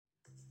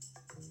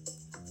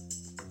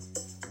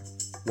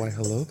Why,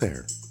 hello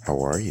there. How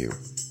are you?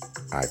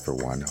 I, for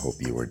one, hope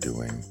you are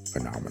doing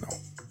phenomenal.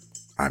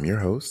 I'm your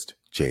host,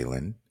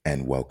 Jalen,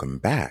 and welcome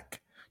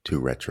back to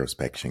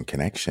Retrospection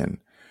Connection,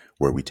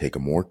 where we take a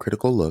more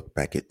critical look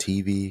back at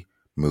TV,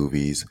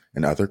 movies,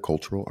 and other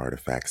cultural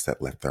artifacts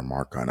that left their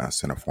mark on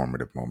us in a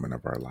formative moment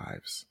of our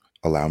lives.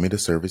 Allow me to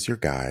serve as your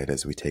guide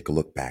as we take a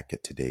look back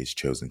at today's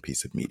chosen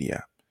piece of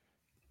media.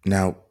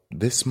 Now,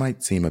 this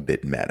might seem a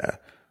bit meta,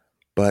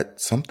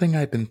 but something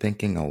I've been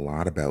thinking a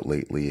lot about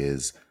lately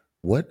is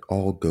what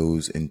all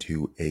goes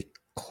into a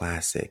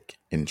classic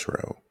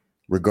intro.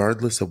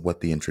 Regardless of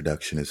what the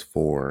introduction is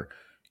for,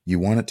 you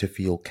want it to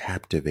feel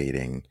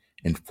captivating,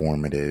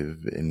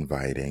 informative,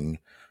 inviting,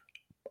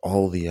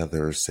 all the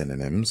other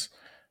synonyms.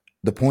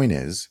 The point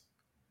is,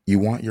 you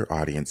want your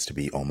audience to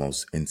be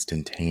almost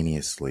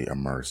instantaneously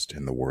immersed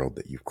in the world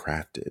that you've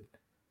crafted.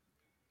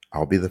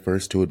 I'll be the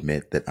first to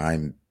admit that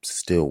I'm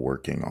still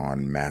working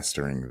on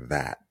mastering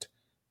that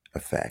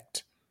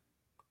effect.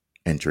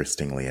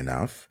 Interestingly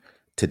enough,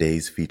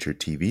 today's featured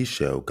TV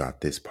show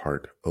got this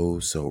part oh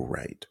so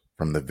right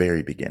from the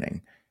very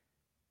beginning.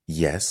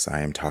 Yes,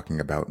 I am talking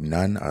about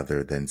none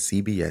other than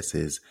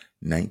CBS's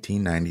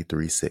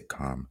 1993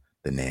 sitcom,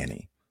 The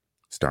Nanny,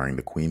 starring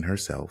the Queen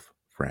herself,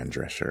 Fran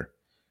Drescher.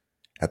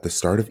 At the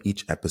start of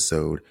each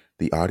episode,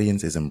 the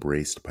audience is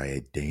embraced by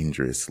a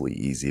dangerously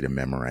easy to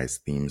memorize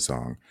theme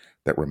song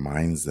that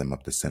reminds them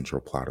of the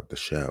central plot of the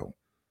show.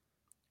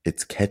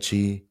 It's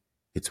catchy,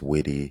 it's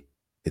witty,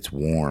 it's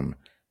warm,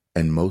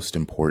 and most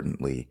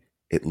importantly,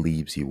 it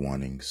leaves you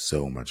wanting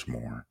so much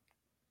more.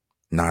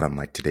 Not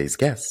unlike today's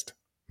guest,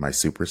 my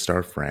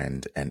superstar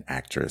friend and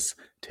actress,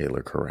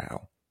 Taylor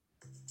Corral.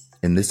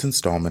 In this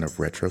installment of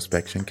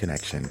Retrospection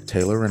Connection,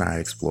 Taylor and I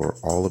explore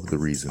all of the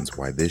reasons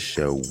why this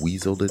show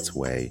weaseled its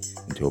way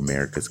into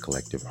America's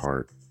collective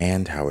heart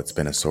and how it's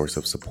been a source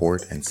of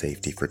support and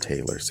safety for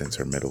Taylor since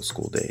her middle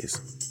school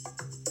days.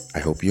 I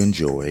hope you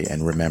enjoy,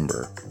 and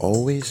remember,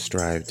 always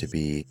strive to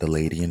be the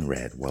lady in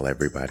red while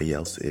everybody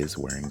else is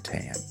wearing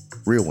tan.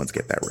 Real ones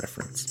get that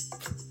reference.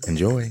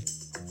 Enjoy!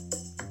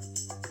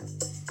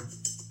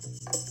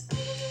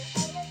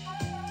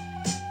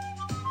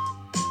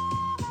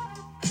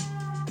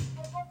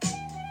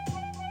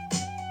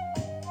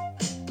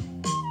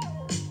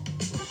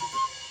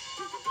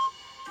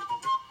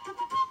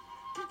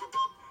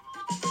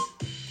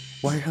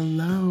 Why,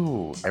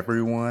 hello,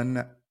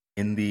 everyone.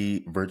 In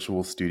the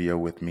virtual studio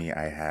with me,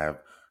 I have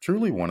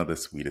truly one of the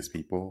sweetest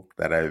people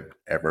that I've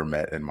ever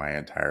met in my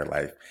entire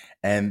life.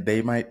 And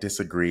they might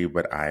disagree,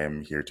 but I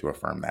am here to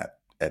affirm that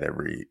at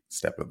every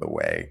step of the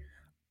way.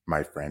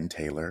 My friend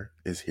Taylor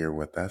is here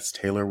with us.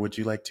 Taylor, would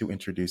you like to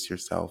introduce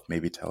yourself?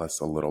 Maybe tell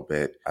us a little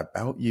bit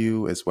about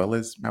you as well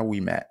as how we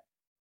met.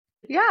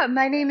 Yeah,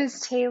 my name is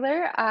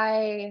Taylor.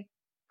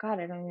 God,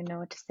 I don't even know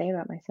what to say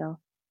about myself.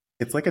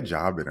 It's like a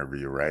job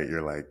interview, right?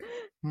 You're like,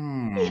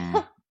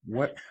 Yeah,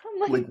 what, I'm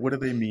like, like, what do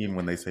they mean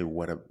when they say,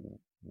 what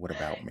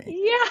about me?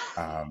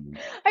 yeah. Um,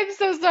 I'm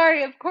so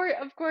sorry. Of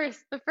course,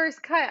 the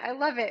first cut. I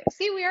love it.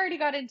 See, we already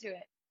got into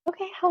it.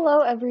 Okay,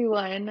 hello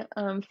everyone.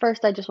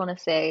 First, I just want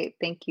to say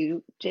thank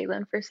you,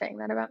 Jalen, for saying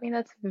that about me.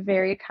 That's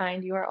very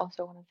kind. You are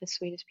also one of the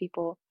sweetest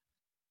people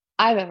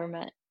I've ever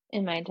met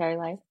in my entire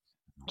life.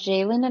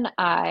 Jalen and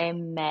I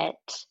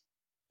met,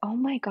 oh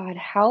my God,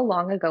 how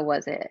long ago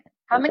was it?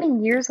 How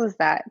many years was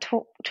that?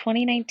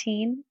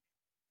 2019?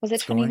 Was it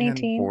it's going on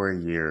 2019? 4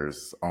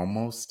 years,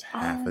 almost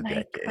half Oh a my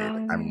decade.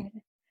 I'm God.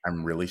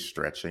 I'm really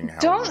stretching how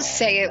Don't long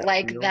say it that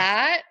like feels.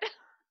 that.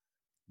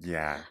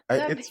 Yeah,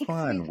 That it's makes me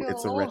fun. feel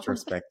It's a old.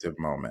 retrospective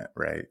moment,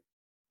 right?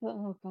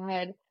 Oh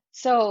God.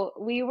 So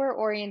we were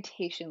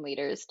orientation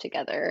leaders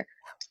together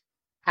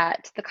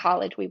at the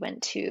college we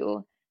went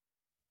to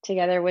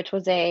together, which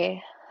was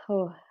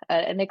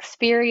an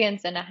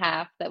experience and a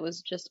half that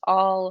was just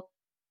all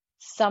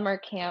summer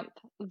camp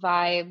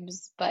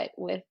vibes, but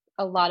with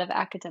a lot of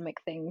academic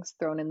things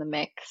thrown in the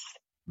mix.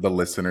 The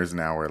listeners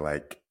now are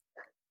like,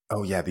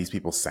 oh yeah, these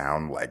people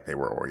sound like they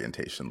were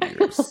orientation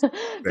leaders.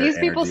 Their These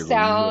people energy is a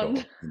sound,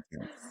 little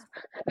intense.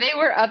 they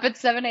were up at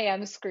 7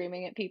 a.m.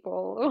 screaming at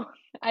people.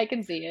 I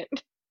can see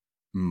it.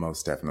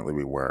 Most definitely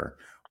we were.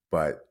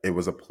 But it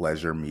was a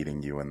pleasure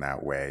meeting you in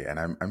that way. And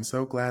I'm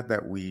so glad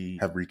that we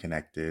have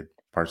reconnected,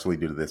 partially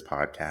due to this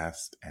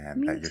podcast,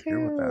 and Me that you're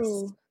here with us.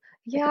 too.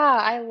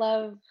 Yeah,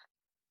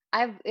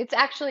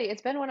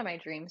 it's been one of my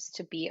dreams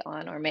to be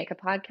on or make a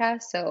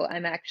podcast. So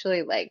I'm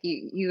actually like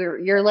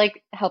you're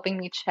like helping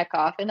me check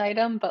off an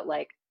item, but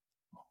like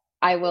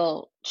I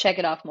will check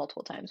it off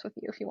multiple times with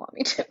you if you want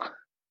me to.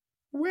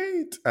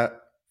 Wait.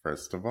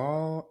 First of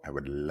all, I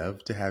would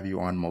love to have you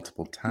on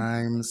multiple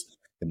times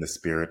in the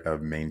spirit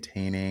of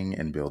maintaining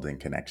and building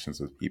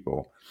connections with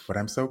people. But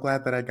I'm so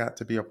glad that I got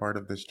to be a part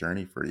of this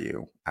journey for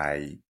you.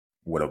 I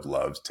would have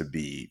loved to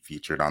be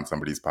featured on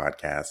somebody's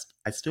podcast.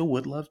 I still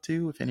would love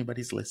to if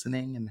anybody's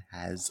listening and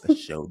has a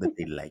show that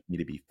they'd like me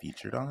to be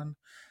featured on.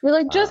 You're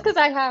like, just Um, because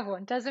I have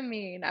one doesn't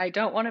mean I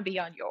don't want to be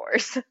on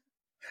yours.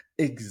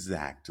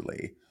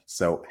 exactly.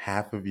 So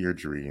half of your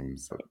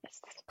dreams,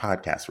 Yes,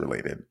 podcast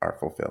related, are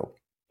fulfilled.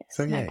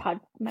 So yes, yay.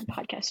 my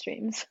podcast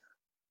dreams.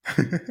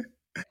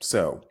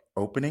 So,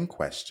 opening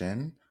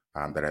question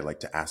that I like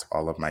to ask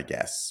all of my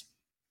guests.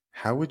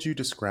 How would you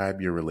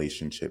describe your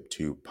relationship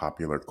to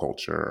popular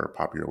culture or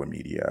popular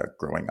media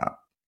growing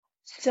up?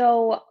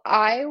 So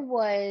I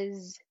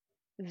was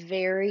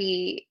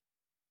very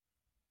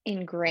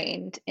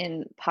ingrained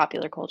in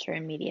popular culture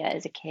and media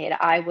as a kid.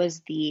 I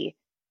was the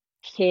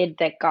kid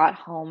that got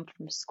home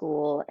from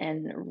school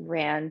and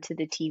ran to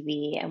the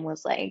TV and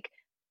was like,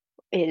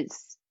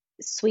 is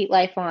Sweet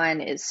Life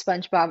on? Is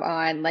SpongeBob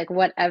on? Like,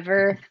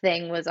 whatever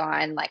thing was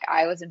on, like,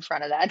 I was in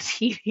front of that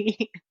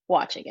TV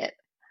watching it.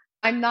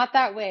 I'm not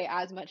that way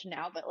as much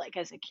now, but like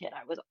as a kid,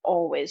 I was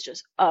always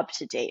just up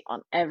to date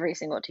on every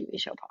single TV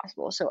show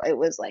possible. So it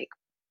was like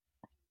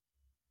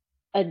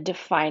a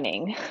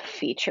defining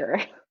feature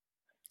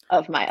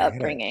of my Got it.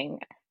 upbringing.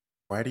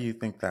 Why do you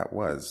think that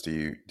was?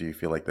 Do you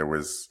feel like there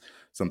was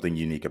something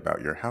unique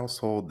about your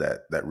household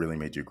that really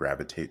made you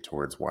gravitate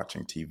towards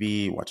watching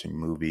TV, watching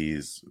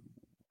movies?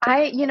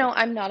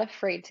 I'm not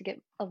afraid to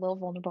get a little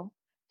vulnerable.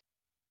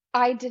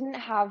 I didn't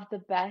have the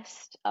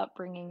best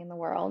upbringing in the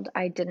world.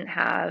 I didn't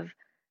have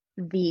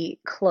the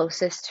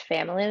closest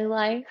family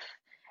life.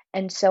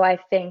 And so I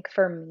think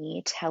for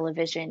me,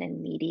 television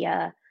and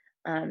media,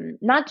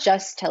 not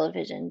just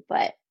television,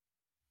 but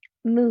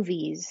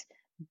movies,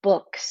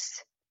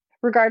 books,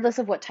 regardless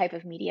of what type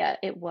of media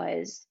it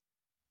was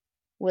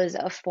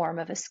a form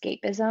of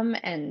escapism.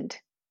 And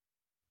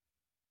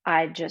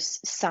I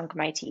just sunk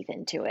my teeth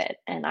into it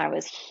and I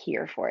was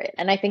here for it.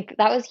 And I think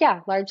that was,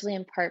 yeah, largely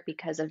in part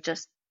because of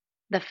just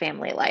the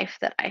family life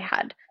that I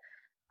had.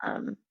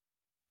 Um,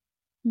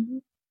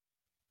 mhm.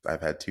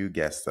 I've had two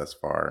guests thus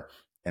far,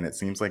 and it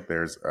seems like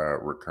there's a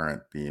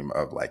recurrent theme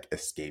of like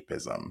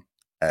escapism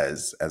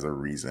as a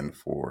reason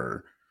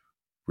for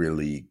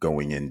really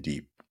going in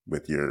deep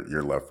with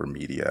your love for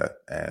media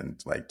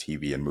and like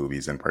TV and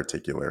movies in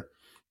particular.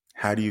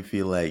 How do you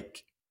feel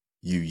like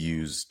you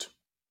used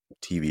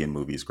TV and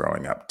movies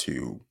growing up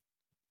to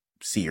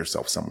see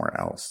yourself somewhere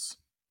else?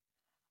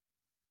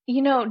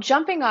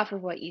 Jumping off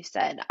of what you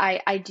said,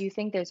 I do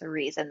think there's a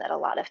reason that a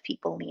lot of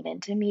people lean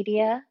into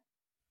media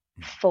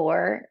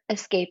for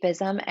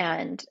escapism.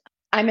 And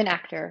I'm an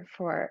actor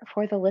for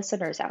the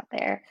listeners out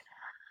there.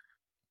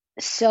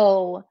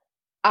 So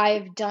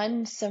I've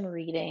done some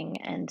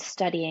reading and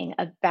studying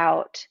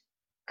about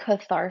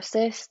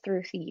catharsis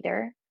through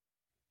theater,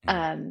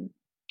 um,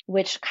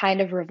 which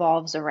kind of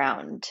revolves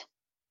around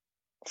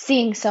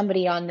seeing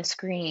somebody on the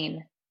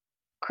screen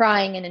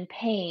crying and in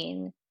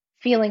pain,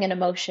 feeling an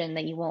emotion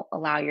that you won't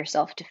allow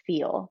yourself to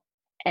feel,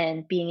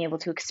 and being able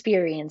to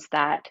experience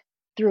that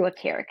through a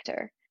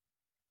character.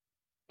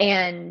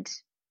 And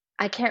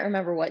I can't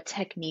remember what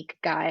technique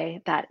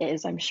guy that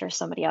is. I'm sure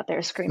somebody out there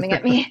is screaming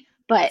at me.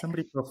 But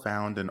Somebody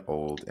profound and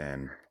old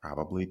and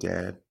probably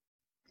dead.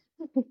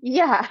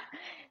 yeah,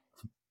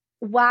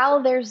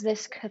 while there's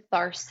this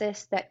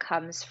catharsis that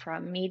comes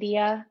from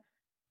media,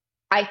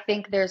 I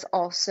think there's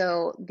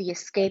also the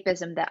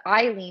escapism that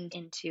I leaned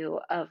into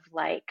of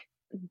like,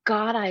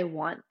 God, I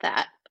want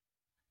that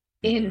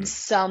in Hmm.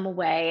 some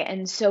way.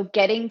 And so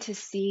getting to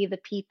see the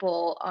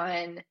people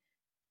on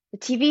the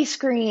TV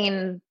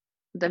screen,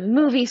 the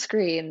movie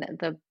screen,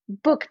 the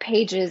book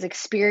pages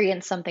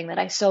experience something that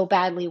I so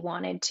badly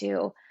wanted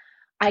to,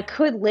 I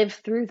could live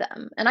through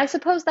them. And I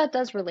suppose that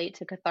does relate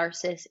to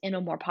catharsis in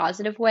a more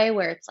positive way,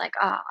 where it's like,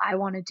 I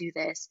want to do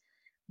this,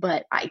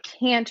 but I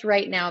can't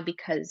right now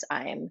because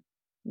I'm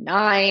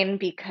 9,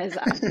 because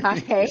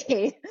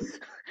I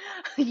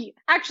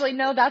actually,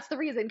 no, that's the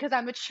reason, because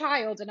I'm a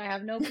child and I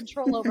have no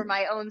control over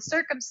my own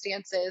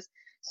circumstances.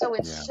 So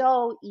it's Yeah.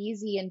 so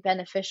easy and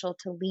beneficial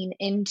to lean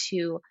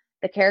into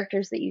the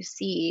characters that you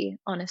see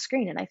on a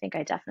screen. And I think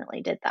I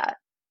definitely did that.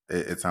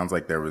 It sounds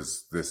like there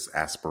was this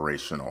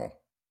aspirational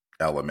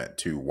element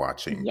to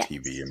watching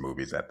TV and Yes.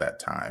 movies at that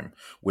time,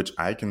 which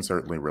I can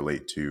certainly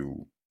relate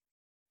to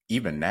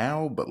even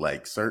now, but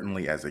like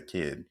certainly as a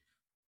kid.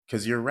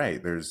 Because you're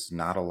right, there's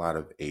not a lot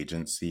of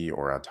agency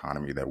or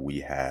autonomy that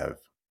we have,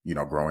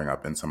 growing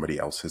up in somebody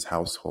else's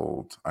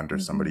household under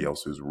somebody Hmm.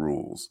 else's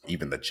rules.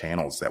 Even the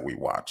channels that we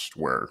watched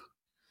were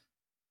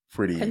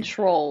pretty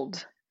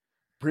Controlled.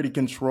 pretty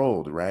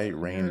controlled, right?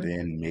 Reined Hmm.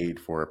 in, made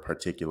for a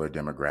particular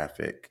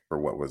demographic for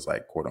what was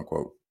like quote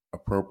unquote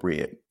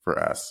appropriate for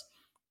us.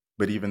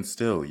 But even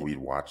still, we'd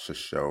watch a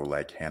show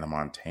like Hannah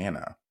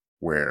Montana,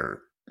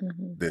 where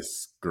Hmm.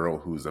 this girl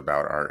who's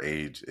about our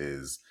age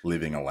is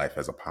living a life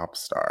as a pop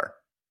star.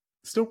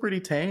 Still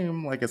pretty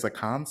tame, like as a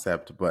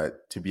concept,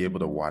 but to be able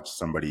to Hmm. watch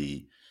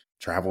somebody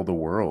travel the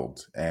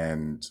world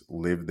and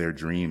live their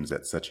dreams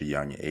at such a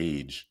young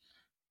age,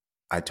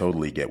 I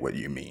totally get what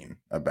you mean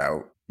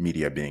about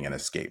media being an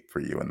escape for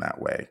you in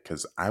that way.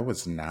 Because I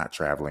was not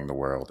traveling the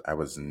world. I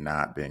was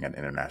not being an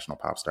international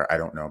pop star. I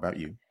don't know about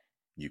you.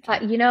 You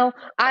can.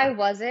 I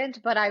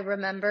wasn't, but I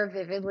remember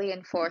vividly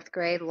in fourth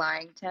grade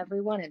lying to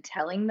everyone and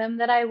telling them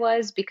that I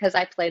was because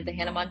I played the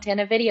Hannah No,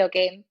 Montana video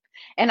game.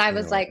 And chill.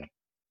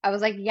 I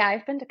was like, yeah,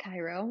 I've been to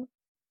Cairo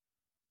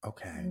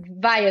Okay.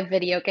 via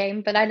video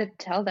game, but I didn't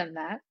tell them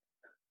that.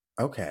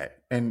 Okay.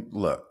 And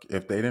look,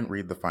 if they didn't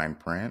read the fine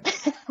print,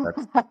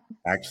 that's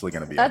actually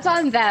going to be That's on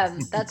on them.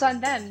 them. That's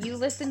on them. You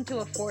listen to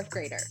a fourth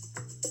grader.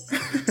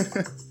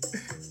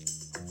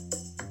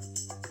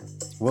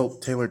 Well,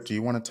 Taylor, do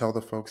you want to tell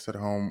the folks at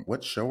home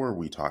what show are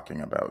we talking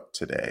about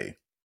today?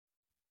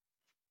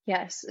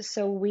 Yes,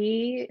 so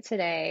we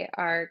today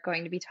are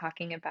going to be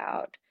talking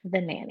about The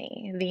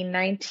Nanny, the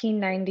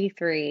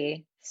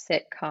 1993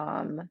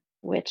 sitcom,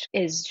 which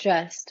is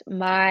just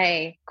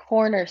my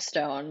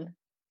cornerstone.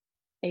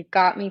 It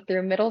got me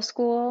through middle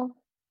school.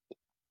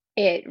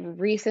 It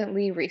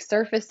recently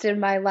resurfaced in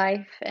my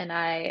life, and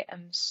I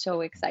am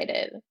so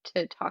excited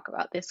to talk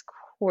about this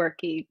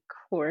quirky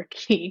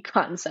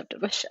concept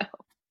of a show.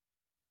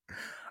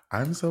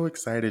 I'm so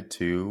excited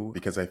too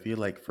because I feel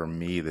like for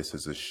me, this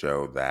is a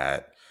show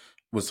that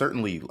was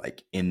certainly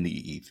like in the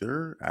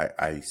ether.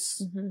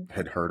 Hmm.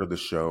 had heard of the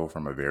show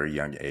from a very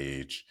young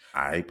age.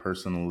 I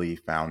personally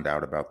found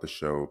out about the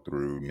show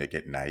through Nick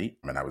at Night,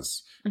 and I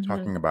was Hmm.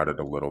 talking about it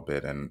a little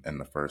bit in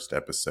the first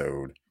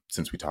episode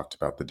since we talked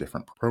about the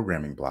different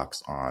programming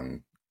blocks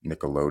on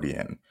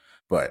Nickelodeon.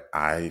 But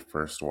I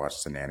first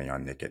watched The Nanny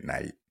on Nick at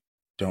Night.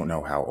 Don't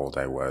know how old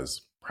I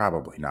was.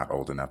 Probably not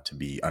old enough to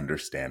be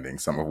understanding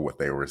some of what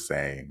they were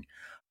saying.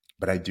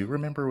 But I do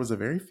remember it was a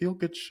very feel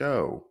good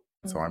show.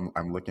 So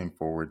I'm looking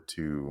forward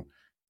to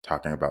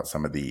talking about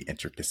some of the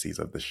intricacies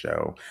of the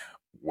show,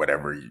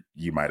 whatever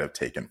you might have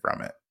taken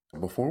from it.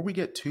 Before we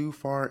get too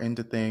far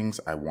into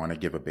things, I want to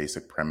give a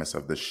basic premise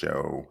of the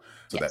show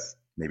so that Yes.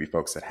 maybe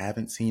folks that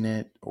haven't seen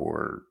it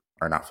or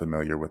are not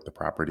familiar with the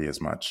property as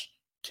much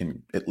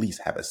can at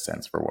least have a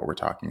sense for what we're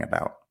talking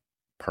about.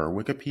 Per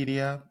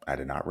Wikipedia, I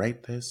did not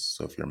write this,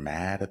 so if you're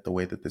mad at the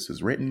way that this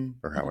is written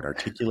or how it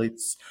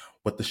articulates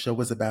what the show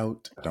is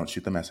about, don't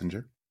shoot the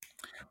messenger.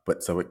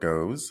 But so it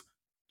goes.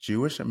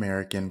 Jewish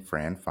American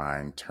Fran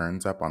Fine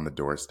turns up on the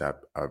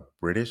doorstep of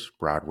British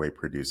Broadway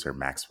producer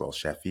Maxwell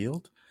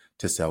Sheffield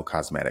to sell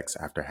cosmetics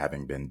after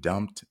having been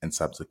dumped and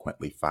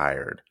subsequently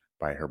fired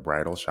by her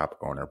bridal shop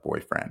owner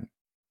boyfriend.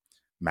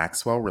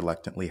 Maxwell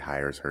reluctantly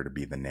hires her to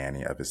be the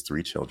nanny of his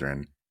three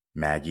children,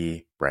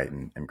 Maggie,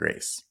 Brighton, and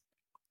Grace.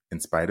 In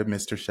spite of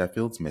Mr.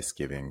 Sheffield's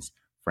misgivings,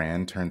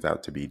 Fran turns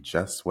out to be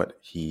just what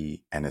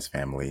he and his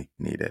family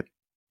needed.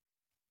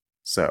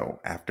 So,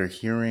 after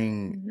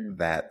hearing Hmm.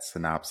 that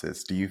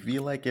synopsis, do you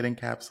feel like it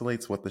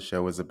encapsulates what the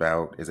show is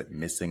about? Is it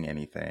missing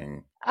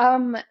anything?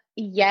 Um,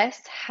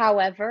 yes,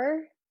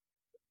 however,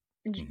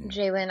 Hmm.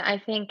 Jalen, I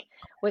think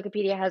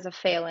Wikipedia has a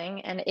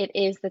failing, and it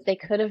is that they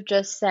could have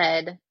just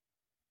said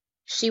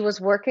she was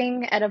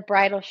working at a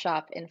bridal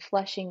shop in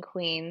Flushing,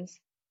 Queens,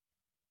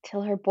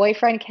 till her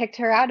boyfriend kicked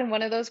her out in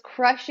one of those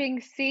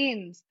crushing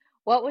scenes.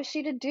 What was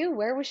she to do?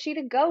 Where was she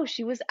to go?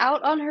 She was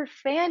out on her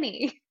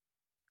fanny.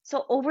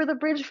 So over the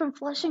bridge from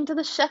Flushing to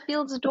the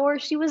Sheffield's door,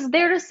 she was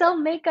there to sell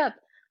makeup.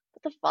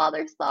 But the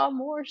father saw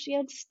more. She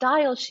had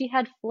style. She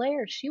had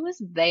flair. She was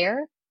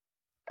there.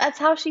 That's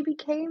how she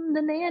became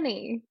the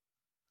nanny.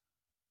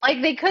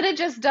 Like they could have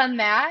just done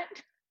that.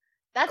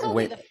 That's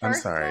only Wait, the I'm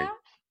first sorry. half.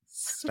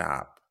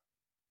 Stop.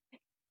 I'm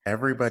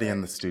Everybody in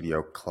sorry. the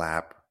studio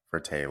clap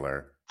for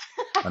Taylor.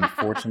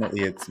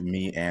 Unfortunately, it's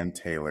me and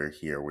Taylor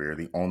here. We're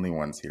the only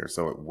ones here,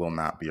 so it will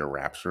not be a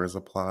rapturous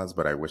applause,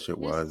 but I wish it Just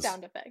was.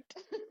 sound effect.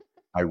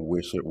 I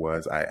wish it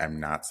was. I'm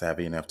not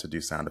savvy enough to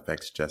do sound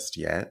effects just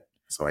yet,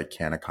 so I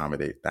can't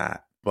accommodate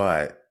that.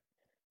 But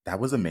that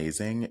was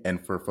amazing.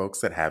 And for folks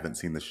that haven't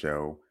seen the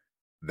show,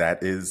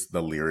 that is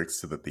the lyrics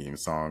to the theme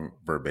song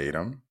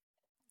verbatim.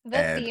 The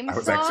And theme I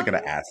was actually song.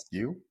 going to ask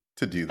you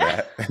to do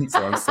that. And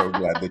so I'm so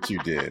glad that you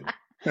did.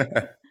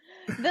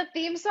 The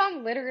theme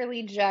song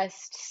literally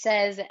just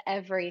says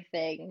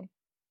everything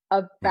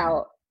Mhm.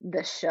 about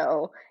the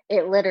show.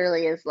 It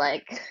literally is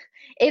like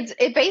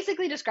it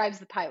basically describes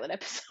the pilot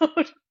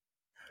episode.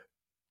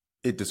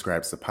 It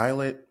describes the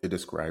pilot, it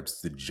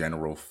describes the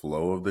general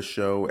flow of the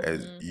show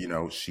as,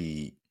 Hmm.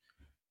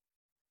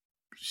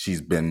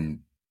 she's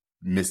been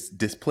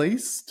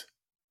displaced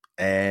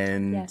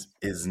and Yes.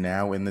 is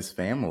now in this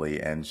family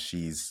and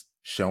she's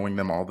showing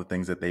them all the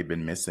things that they've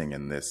been missing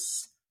in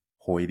this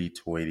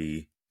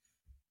hoity-toity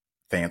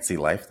fancy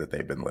life that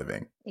they've been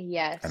living, and I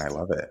Yes.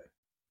 love it.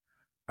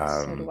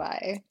 So do um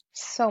I.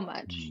 So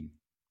much. mm,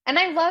 And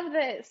I love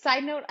the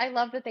side note, I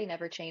love that they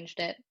never changed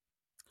it.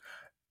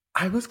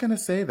 I was gonna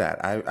say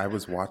that I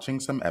was watching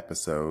some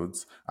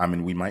episodes. I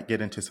mean, we might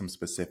get into some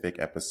specific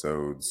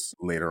episodes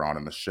later on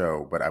in the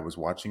show, but I was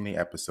watching the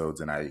episodes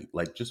and I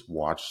like just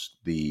watched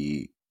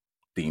the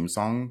theme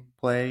song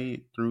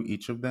play through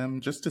each of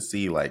them just to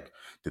see like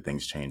did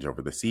things change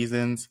over the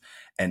seasons.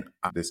 And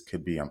this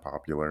could be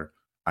unpopular.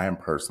 I am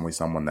personally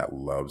someone that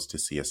loves to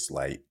see a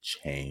slight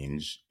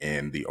change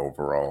in the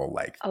overall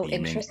like Oh, theming of the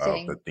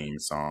interesting. theme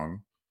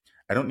song.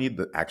 I don't need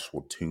the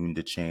actual tune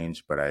to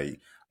change, but I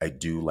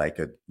do like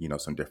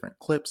some different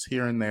clips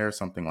here and there,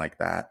 something like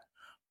that.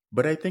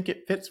 But I think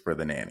it fits for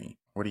the nanny.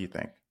 What do you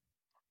think?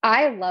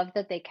 I love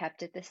that they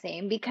kept it the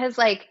same because,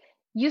 like,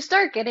 you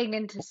start getting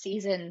into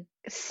season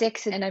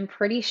 6, and I'm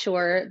pretty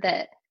sure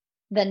that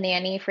the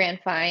nanny, Fran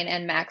Fine,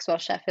 and Maxwell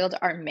Sheffield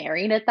are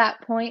married at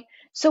that point.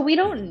 So we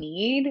don't Mhm.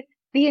 need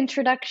the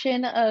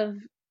introduction of,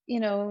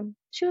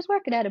 she was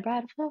working at a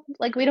bridal shop.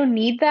 Like, we don't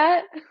need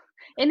that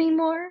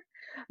anymore.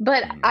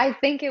 But Mhm. I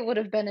think it would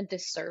have been a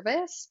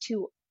disservice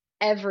to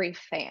every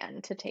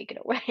fan to take it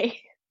away.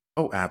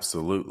 Oh,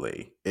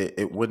 absolutely.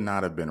 It would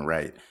not have been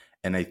right.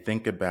 And I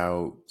think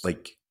about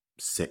like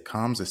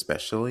sitcoms,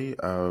 especially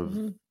of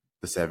Mhm.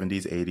 the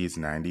 70s, 80s,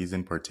 90s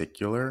in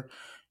particular.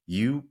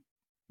 You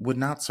would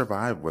not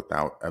survive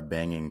without a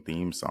banging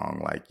theme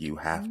song. Like you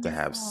have to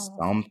have No.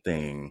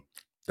 something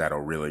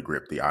that'll really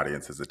grip the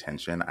audience's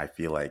attention. I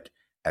feel like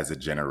as a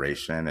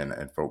generation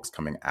and folks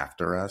coming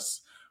after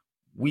us,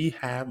 we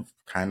have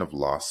kind of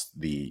lost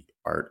the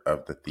art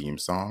of the theme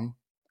song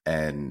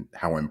and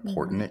how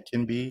important Mhm. it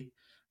can be.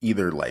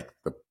 Either like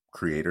the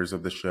creators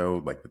of the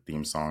show, like the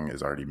theme song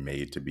is already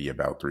made to be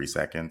about 3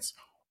 seconds,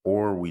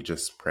 or we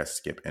just press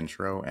skip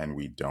intro and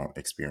we don't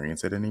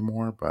experience it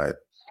anymore. But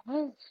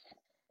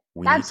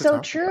we need That's to so talk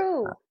about that.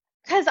 true.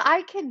 Because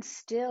I can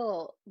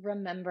still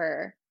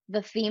remember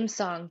the theme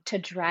song to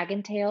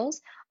Dragon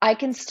Tales. I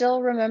can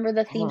still remember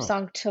the theme Oh,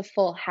 song to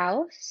Full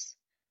House.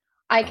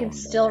 I oh can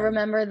still man.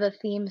 remember the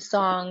theme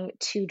song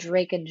to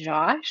Drake and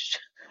Josh.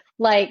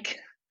 Like,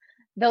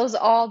 those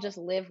all just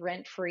live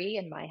rent free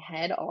in my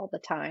head all the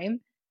time.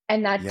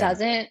 And that Yeah,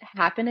 doesn't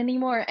happen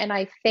anymore. And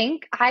I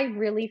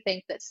really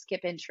think that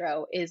skip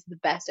intro is the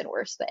best and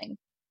worst thing.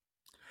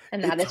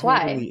 And it that is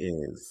why. totally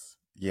is.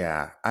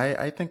 Yeah,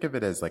 I think of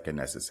it as like a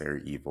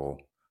necessary evil.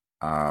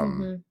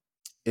 Um, Hmm.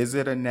 Is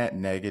it a net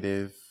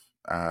negative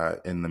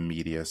in the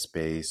media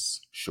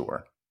space?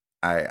 Sure,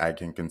 I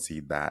can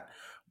concede that,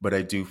 but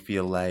I do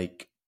feel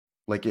like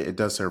it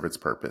does serve its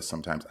purpose.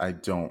 Sometimes I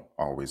don't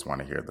always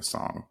want to hear the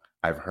song.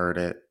 I've heard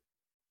it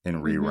in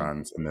Hmm.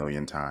 reruns a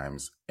million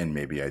times, and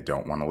maybe I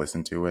don't want to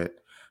listen to it.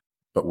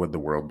 But would the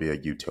world be a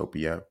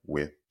utopia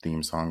with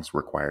theme songs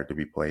required to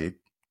be played?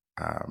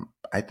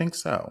 I think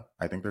so.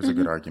 I think there's a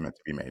good Hmm. argument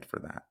to be made for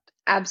that.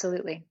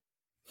 Absolutely.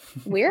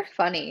 We're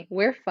funny.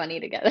 We're funny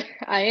together.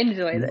 I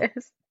enjoy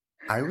this.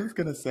 I was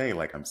gonna say,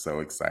 like, I'm so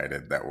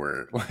excited that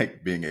we're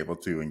like being able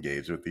to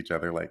engage with each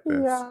other like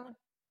this. Yeah.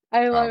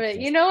 I love it.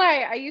 'Cause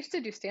I used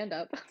to do stand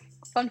up.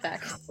 Fun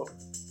fact.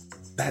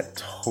 that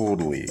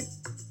totally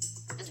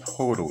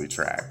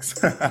tracks.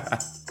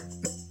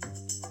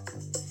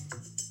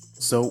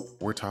 So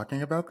we're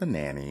talking about the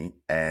nanny,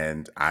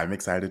 and I'm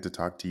excited to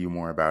talk to you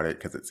more about it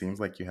because it seems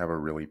like you have a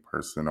really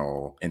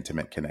personal,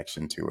 intimate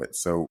connection to it.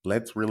 So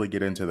let's really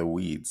get into the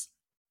weeds.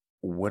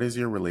 What is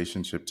your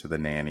relationship to the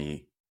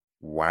nanny?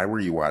 Why were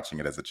you watching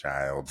it as a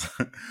child?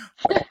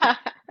 Like,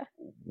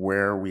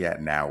 where are we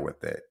at now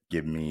with it?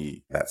 Give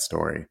me that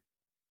story.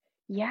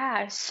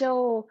 Yeah,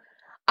 so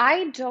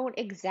I don't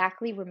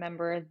exactly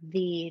remember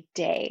the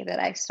day that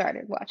I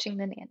started watching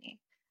The Nanny.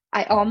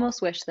 I Mhm.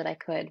 almost wish that I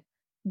could,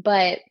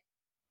 but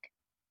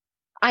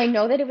I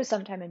know that it was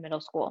sometime in middle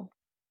school.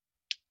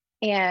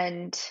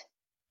 And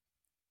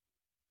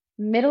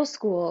middle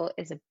school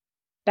is a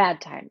bad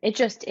time. It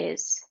just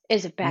is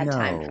a bad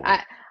time.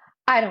 No,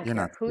 I don't you're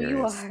care not who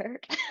you serious. are.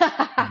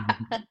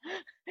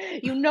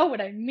 You know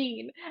what I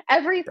mean. Yep,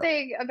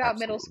 Everything about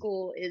middle absolutely.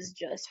 school is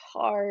just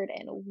hard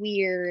and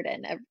weird,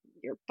 and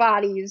your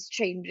body's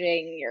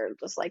changing. You're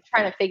just like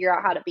trying to figure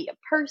out how to be a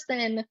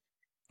person.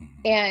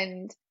 Mhm.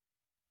 And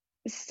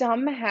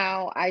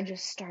somehow I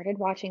just started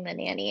watching The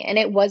Nanny, and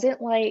it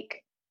wasn't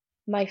like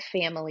my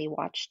family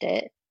watched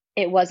it.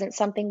 It wasn't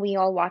something we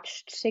all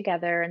watched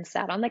together and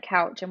sat on the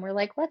couch and we're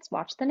like, let's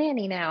watch The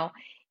Nanny now.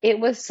 It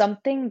was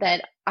something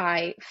that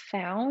I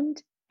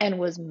found and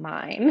was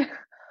mine.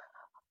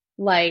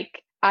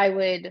 Like, I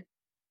would,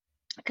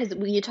 because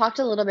you talked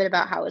a little bit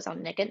about how it was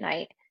on Nick at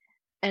Night,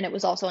 and it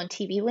was also on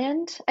TV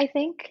Land, I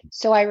think.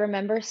 So I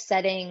remember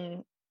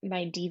setting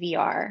my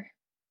DVR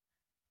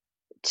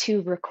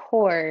to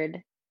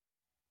record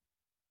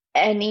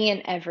any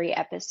and every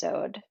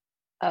episode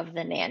of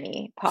The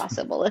Nanny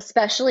possible,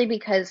 especially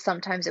because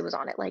sometimes it was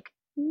on at like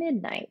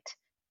midnight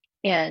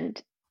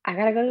and I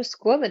gotta go to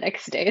school the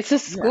next day. It's a Yeah,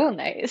 school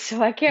night,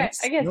 so I can't no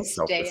stay up.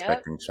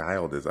 self-respecting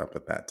child is up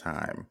at that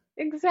time.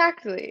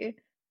 Exactly.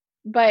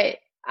 But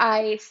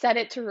I set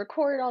it to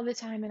record all the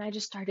time and I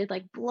just started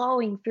like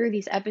blowing through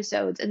these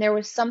episodes and there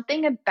was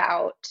something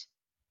about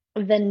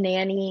the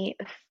nanny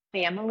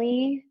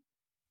family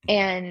Mhm.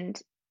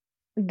 and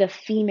the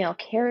female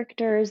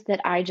characters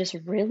that I just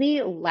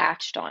really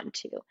latched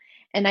onto.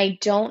 And I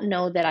don't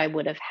know that I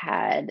would have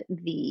had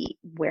the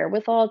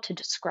wherewithal to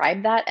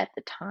describe that at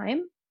the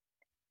time,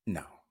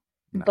 No,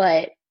 no.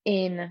 but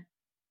in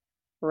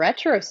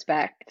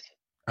retrospect,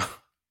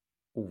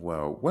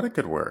 Whoa, what a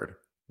good word. I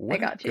What a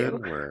got good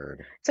you.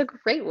 word. It's a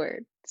great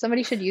word.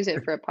 Somebody should use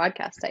it for a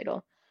podcast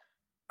title.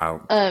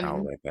 I'll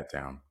Um, write that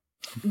down.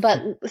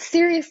 but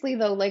seriously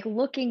though, like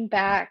looking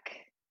back,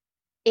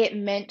 it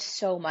meant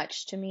so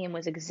much to me and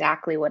was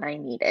exactly what I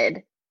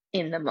needed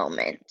in the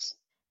moment.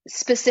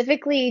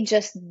 Specifically,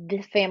 just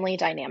the family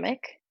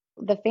dynamic,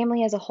 the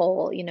family as a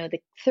whole,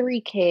 the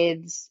three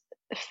kids,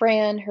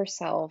 Fran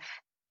herself,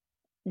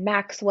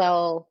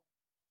 Maxwell.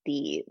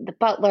 the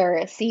butler,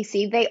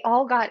 Cece, they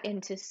all got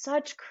into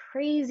such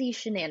crazy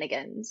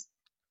shenanigans.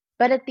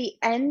 But at the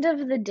end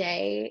of the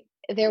day,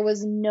 there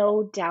was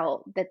no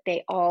doubt that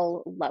they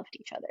all loved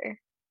each other.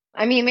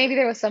 I mean, maybe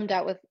there was some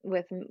doubt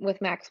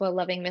with Maxwell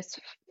loving Miss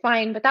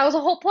Fine, but that was a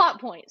whole plot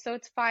point, so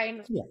it's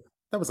fine. Yeah,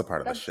 that was a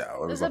part of the That's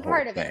show. It was that's a a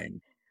part whole of it.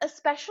 thing.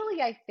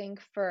 Especially, I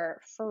think,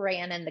 for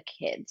Fran and the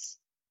kids.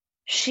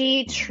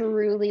 She Mhm.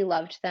 truly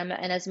loved them,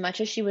 and as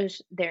much as she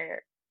was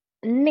their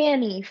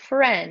nanny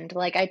friend,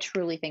 like I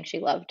truly think she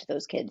loved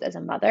those kids as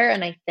a mother.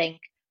 And I think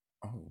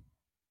Oh.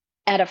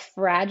 at a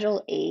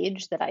fragile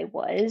age that I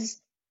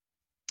was,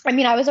 I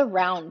mean, I was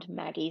around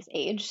Maggie's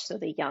age, so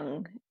the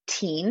young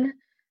teen.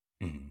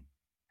 Mhm.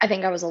 I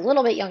think I was a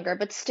little bit younger,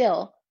 but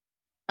still,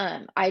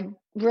 I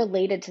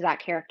related to that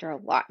character a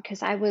lot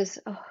because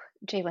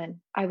Jalen,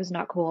 I was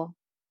not cool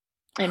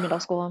in middle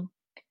school.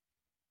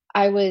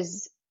 I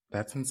was,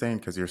 That's insane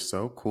because you're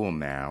so cool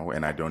now,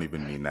 and I don't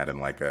even mean that in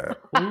like a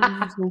 "oh,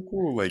 you're so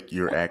cool." Like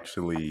you're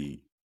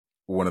actually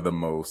one of the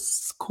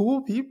most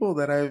cool people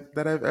that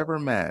I've ever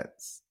met.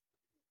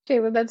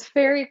 Jalen, that's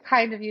very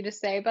kind of you to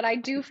say, but I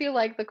do feel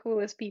like the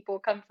coolest people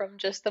come from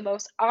just the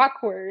most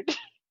awkward,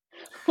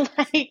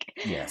 like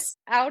Yes.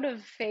 out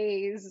of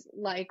phase,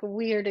 like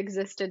weird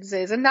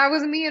existences. And that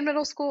was me in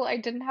middle school. I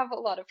didn't have a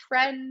lot of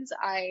friends.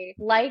 I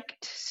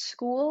liked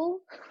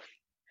school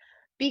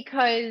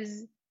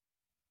because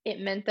it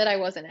meant that I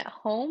wasn't at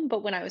home,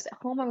 but when I was at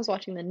home, I was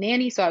watching the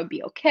nanny, so I would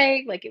be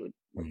okay. It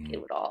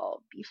Mhm. would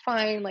all be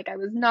fine. Like I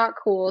was not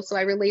cool. So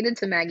I related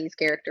to Maggie's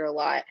character a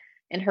lot,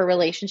 and her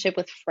relationship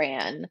with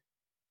Fran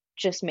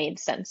just made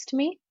sense to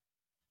me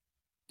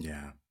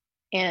Yeah.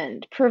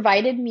 and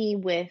provided me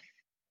with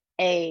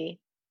a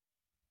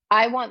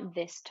I want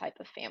this type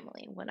of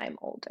family when I'm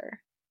older.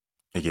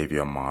 It gave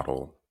you a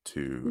model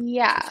to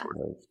Yeah, sort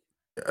of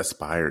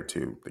aspire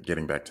to,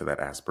 getting back to that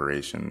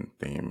aspiration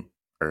theme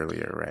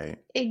earlier, right?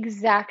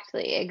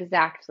 exactly,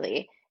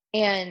 exactly.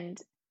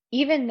 And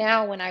even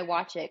now when I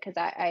watch it, because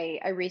I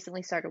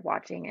recently started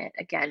watching it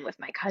again with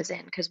my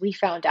cousin, because we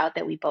found out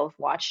that we both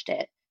watched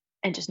it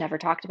and just never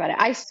talked about it.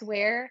 I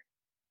swear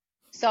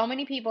so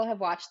many people have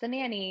watched The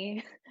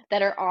Nanny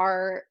that are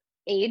our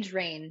age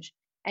range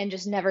and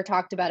just never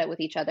talked about it with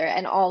each other.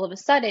 And all of a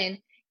sudden,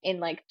 in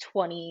like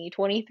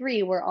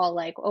 2023, we're all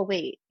like, oh,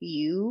 wait,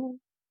 you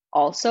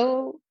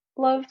also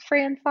loved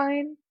Fran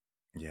Fine?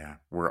 Yeah,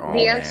 we're all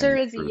The answer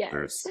Nanny is yes.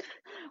 truthers.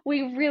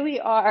 We really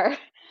are.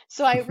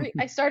 So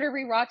I started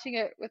rewatching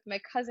it with my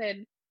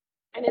cousin,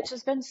 and it's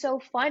just been so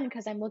fun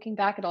because I'm looking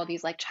back at all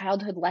these like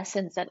childhood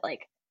lessons that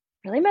like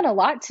really meant a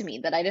lot to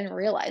me that I didn't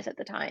realize at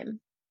the time.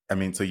 I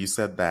mean, so you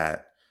said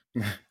that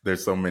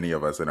there's so many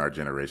of us in our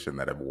generation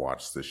that have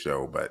watched the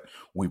show, but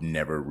we've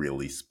never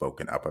really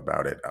spoken up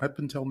about it up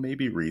until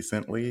maybe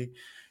recently.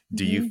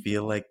 Do you Mhm.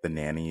 feel like The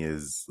Nanny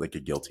is like a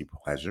guilty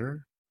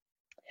pleasure?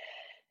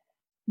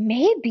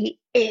 Maybe,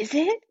 is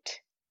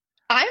it?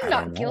 I'm I don't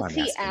not know. I'm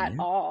guilty asking at you.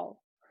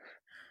 all.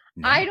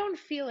 I No. don't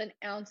feel an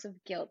ounce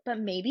of guilt, but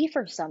maybe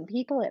for some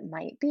people it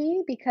might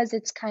be because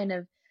it's kind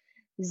of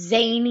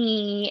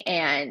zany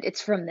and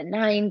it's from the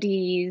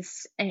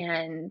 90s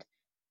and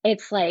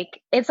it's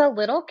like it's a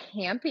little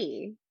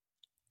campy.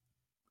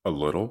 A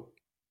little?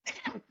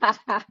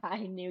 I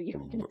knew you A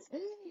were gonna li- say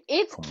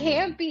it's Come on.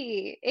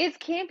 campy. It's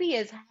campy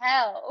as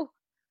hell.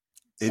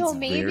 It's So very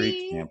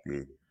maybe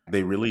campy.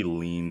 They really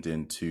leaned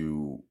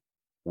into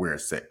we're a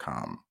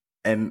sitcom.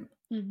 And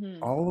hmm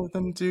all of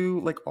them do,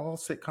 like all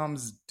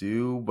sitcoms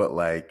do, but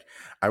like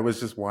I was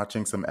just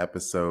watching some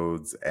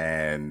episodes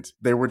and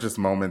there were just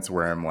moments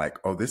where I'm like,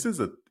 oh, this is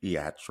a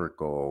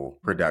theatrical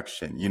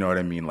production. You know what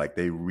I mean? Like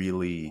they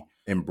really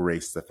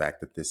embrace the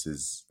fact that this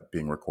is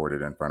being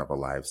recorded in front of a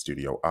live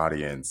studio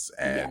audience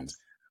and yes.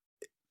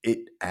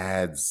 it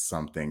adds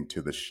something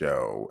to the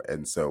show.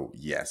 And so,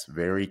 yes,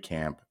 very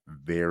camp,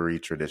 very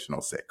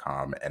traditional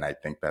sitcom. And I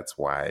think that's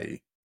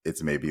why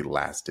it's maybe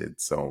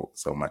lasted so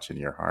much in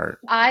your heart.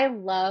 I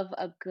love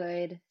a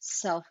good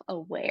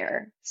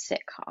self-aware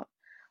sitcom.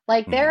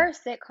 Like there Mhm. are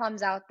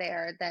sitcoms out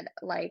there that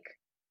like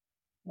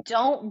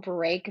don't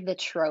break the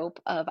trope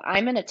of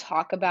I'm going to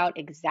talk about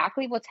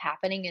exactly what's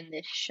happening in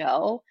this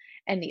show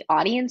and the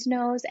audience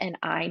knows and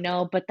I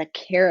know, but the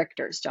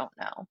characters don't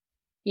know,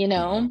 you Mhm.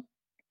 know?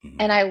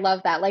 And Mhm. I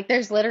love that. Like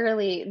there's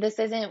literally this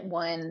isn't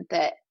one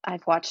that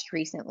I've watched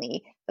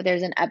recently, but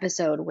there's an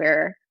episode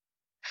where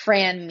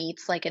Fran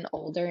meets like an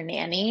older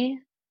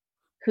nanny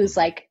who's Mhm.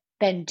 like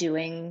been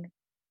doing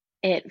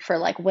it for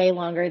like way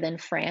longer than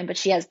Fran, but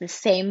she has the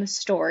same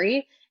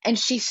story and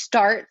she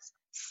starts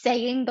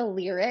saying the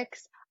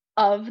lyrics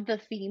of the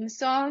theme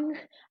song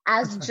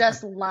as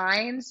just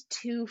lines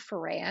to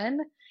Fran.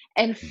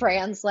 And Mhm.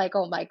 Fran's like,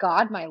 oh my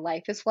God, my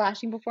life is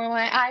flashing before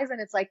my eyes.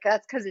 And it's like,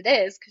 that's because it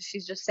is, because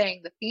she's just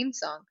saying the theme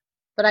song.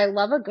 But I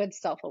love a good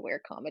self aware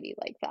comedy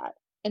like that.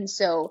 And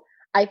so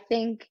I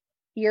think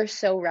you're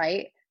so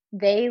right.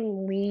 They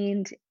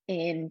leaned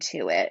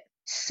into it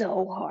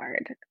so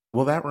hard.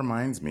 Well, that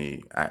reminds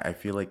me, I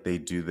feel like they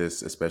do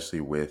this,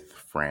 especially with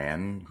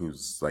Fran,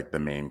 who's like the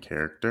main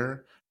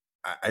character.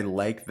 I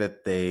like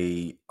that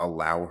they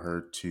allow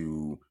her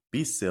to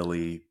be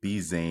silly, be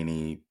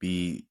zany,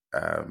 be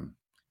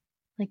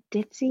Like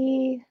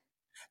ditzy.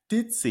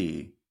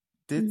 ditzy.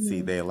 Ditzy.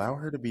 Hmm. They allow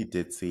her to be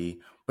ditzy,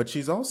 but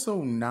she's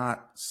also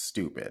not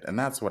stupid. And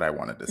that's what I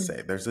wanted to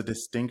say. There's a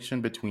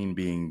distinction between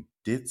being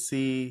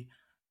ditzy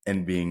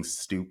and being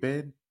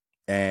stupid.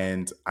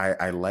 And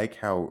I like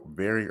how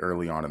very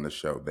early on in the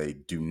show, they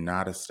do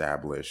not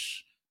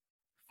establish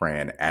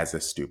Fran as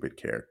a stupid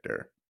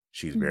character.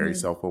 She's very Hmm.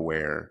 self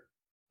aware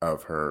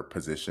of her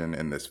position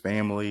in this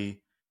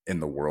family, in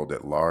the world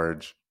at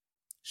large.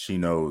 She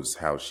knows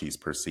how she's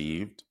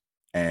perceived.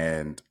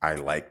 And I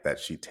like that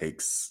she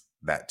takes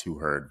that to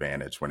her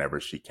advantage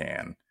whenever she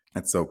can.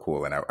 It's so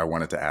cool. And I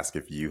wanted to ask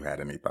if you had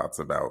any thoughts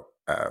about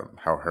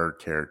how her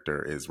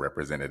character is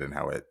represented and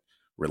how it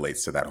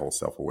relates to that whole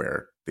self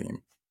aware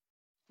theme.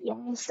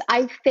 Yes,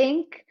 I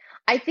think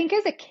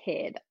as a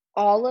kid,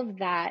 all of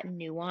that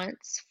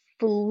nuance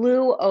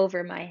flew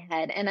over my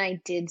head, and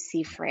I did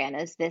see Fran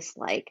as this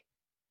like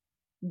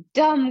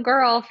dumb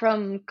girl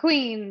from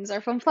Queens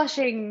or from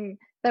Flushing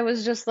that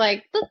was just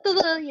like, "Duh,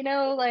 duh,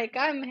 duh," like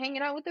I'm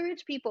hanging out with the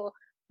rich people.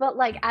 But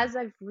like as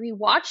I've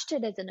rewatched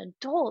it as an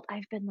adult,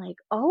 I've been like,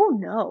 oh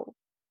no,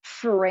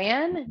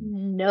 Fran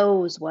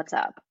knows what's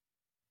up.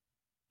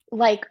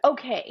 Like,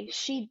 okay,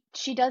 she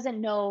doesn't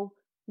know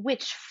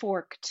which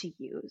fork to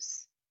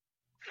use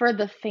for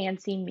the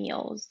fancy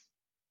meals,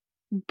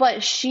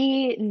 but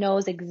she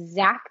knows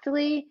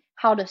exactly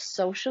how to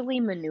socially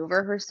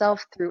maneuver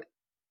herself through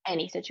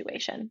any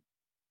situation.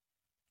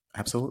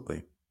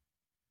 Absolutely.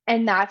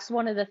 And that's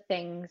one of the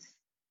things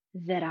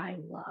that I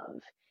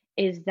love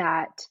is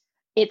that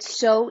it's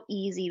so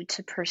easy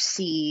to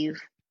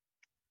perceive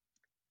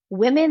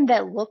women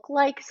that look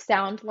like,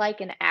 sound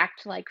like, and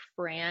act like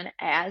Fran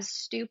as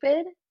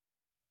stupid,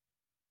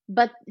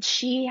 but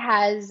she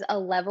has a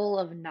level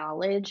of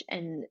knowledge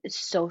and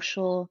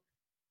social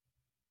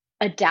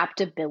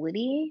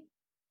adaptability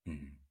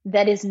Mhm.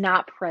 that is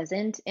not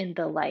present in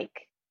the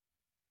like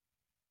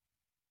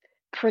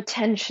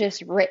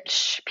pretentious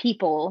rich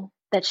people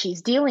that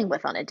she's dealing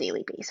with on a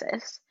daily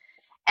basis.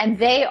 And Yeah.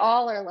 they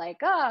all are like,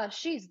 oh,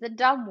 she's the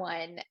dumb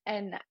one.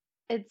 And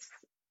it's,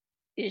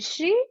 is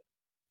she?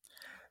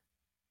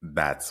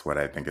 That's what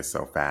I think is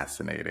so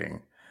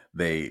fascinating.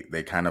 They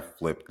kind of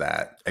flip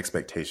that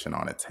expectation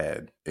on its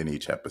head in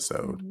each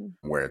episode Hmm.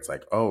 where it's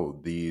like,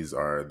 oh, these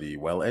are the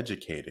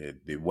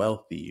well-educated, the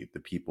wealthy, the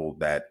people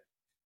that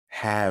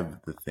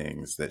have the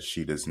things that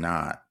she does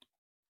not.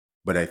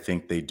 But I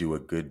think they do a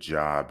good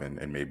job,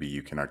 and maybe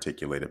you can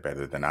articulate it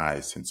better than I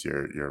since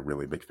you're a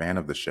really big fan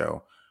of the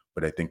show.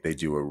 But I think they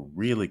do a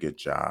really good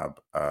job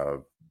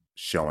of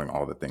showing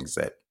all the things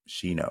that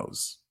she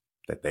knows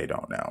that they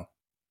don't know,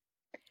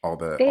 all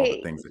the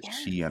They, things that yeah.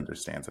 she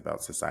understands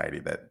about society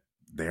that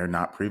they're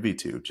not privy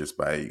to just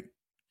by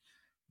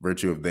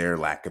virtue of their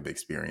lack of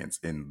experience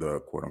in the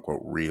quote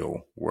unquote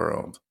real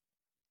world.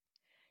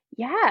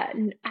 Yeah,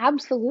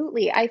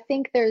 absolutely. I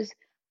think there's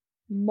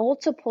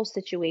multiple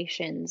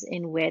situations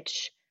in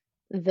which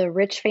the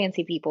rich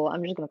fancy people,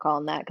 I'm just going to call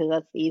them that because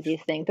that's the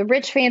easiest thing. The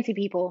rich fancy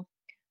people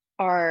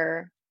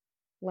are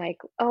like,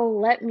 oh,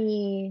 let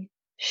me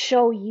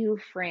show you,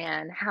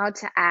 Fran, how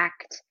to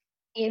act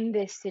in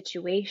this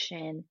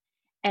situation,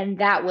 and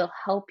that will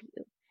help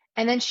you.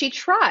 And then she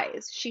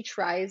tries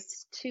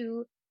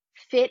to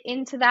fit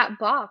into that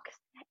box,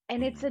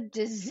 and it's Mhm. a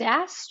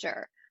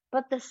disaster.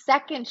 But the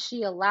second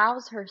she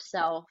allows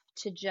herself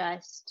to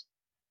just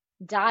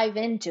dive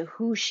into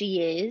who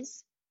she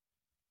is,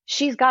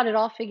 she's got it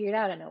all figured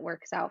out and it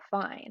works out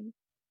fine.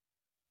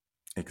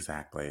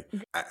 Exactly.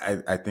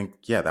 I think,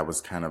 yeah, that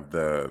was kind of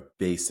the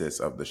basis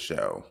of the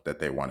show that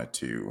they wanted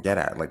to get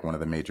at. Like one of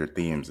the major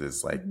themes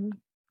is like Hmm.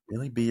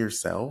 really be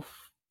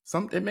yourself.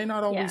 It may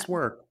not Yeah. always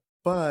work,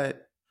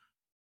 but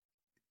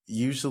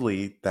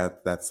usually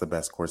that's the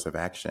best course of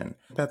action.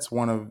 That's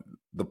one of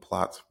the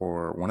plots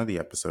for one of the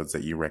episodes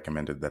that you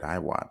recommended that I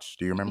watched.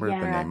 Do you remember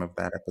the Yeah. name of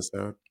that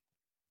episode?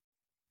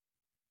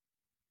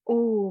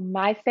 Ooh,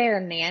 My Fair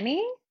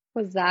Nanny?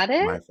 Was that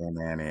My it? Fair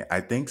Nanny.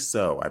 I think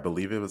so. I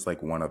believe it was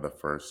like one of the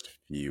first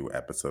few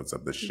episodes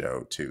of the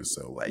show too.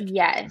 So like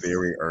Yes,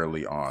 very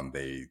early on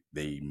they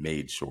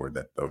made sure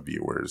that the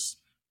viewers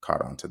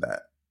caught on to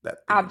that theme.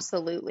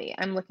 absolutely.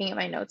 I'm looking at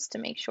my notes to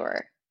make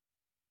sure.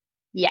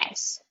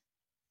 Yes.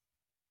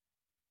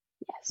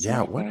 Yes,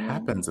 Yeah, My what Fair Nanny.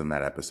 happens in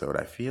that episode?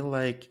 I feel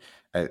like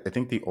I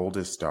think the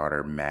oldest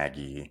daughter,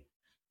 Maggie,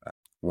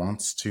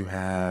 wants to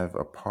have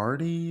a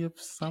party of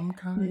some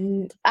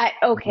kind.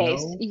 Okay,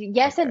 No?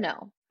 yes and Okay.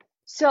 no.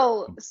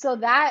 So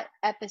that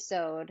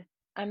episode,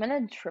 I'm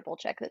gonna triple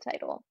check the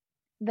title.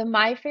 The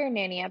My Fair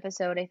Nanny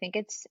episode, I think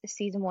it's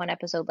season one,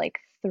 episode like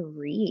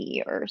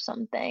three or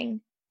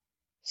something.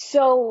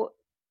 So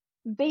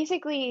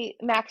basically,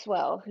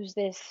 Maxwell, who's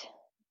this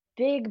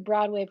big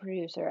Broadway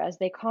producer, as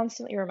they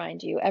constantly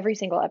remind you every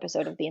single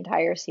episode of the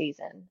entire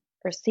season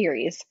or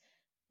series,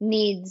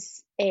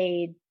 needs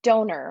a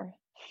donor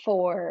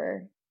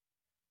for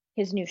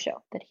his new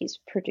show that he's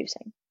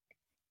producing.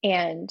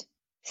 And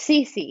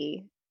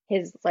Cece,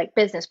 his like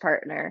business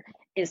partner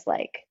is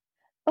like,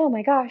 oh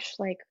my gosh,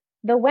 like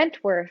the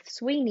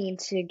Wentworths, we need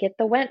to get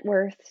the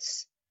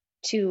Wentworths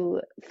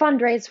to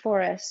fundraise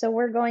for us. So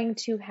we're going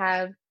to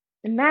have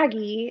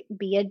Maggie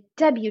be a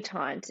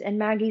debutante. And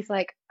Maggie's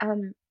like,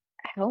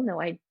 hell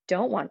no, I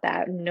don't want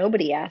that.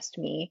 Nobody asked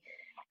me.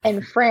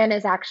 And Fran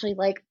is actually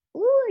like,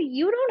 ooh,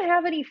 you don't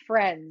have any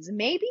friends.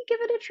 Maybe give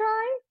it a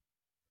try.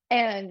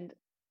 And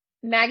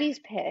Maggie's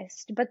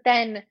pissed, but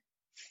then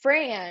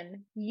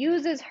Fran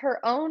uses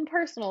her own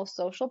personal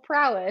social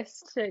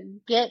prowess to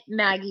get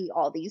Maggie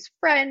all these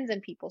friends,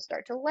 and people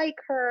start to like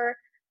her.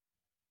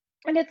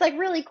 And it's like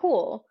really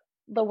cool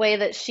the way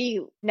that she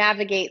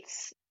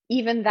navigates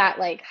even that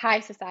like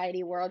high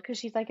society world because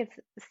she's like, it's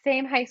the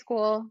same high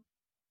school,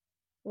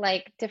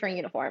 like different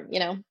uniform, you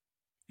know?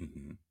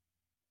 Hmm.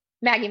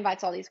 Maggie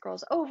invites all these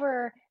girls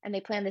over and they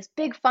plan this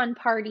big fun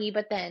party,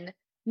 but then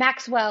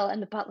Maxwell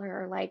and the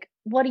butler are like,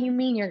 what do you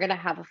mean you're going to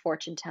have a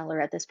fortune teller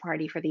at this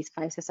party for these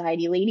high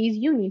society ladies?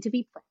 You need to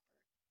be proper.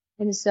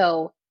 And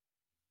so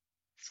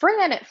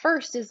Fran at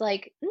first is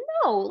like,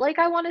 no, like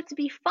I want it to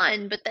be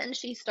fun. But then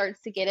she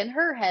starts to get in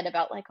her head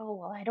about, like, oh,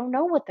 well, I don't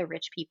know what the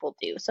rich people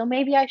do. So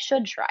maybe I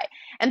should try.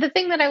 And the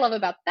thing that I love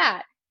about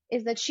that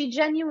is that she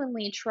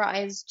genuinely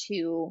tries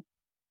to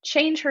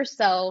change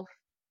herself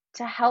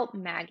to help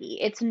Maggie.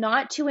 It's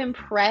not to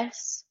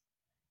impress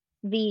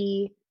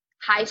the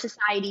high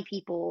society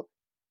people.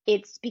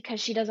 It's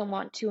because she doesn't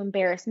want to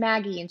embarrass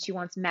Maggie and she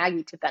wants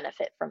Maggie to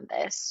benefit from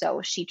this.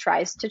 So she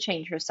tries to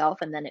change herself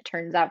and then it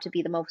turns out to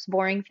be the most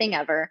boring thing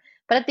ever.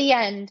 But at the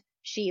end,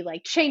 she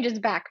like changes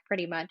back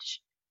pretty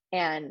much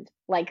and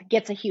like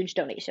gets a huge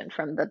donation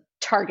from the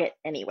Target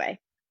anyway.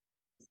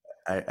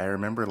 I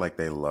remember like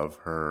they love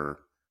her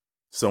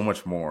so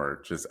much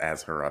more just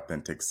as her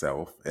authentic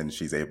self, and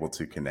she's able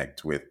to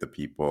connect with the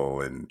people,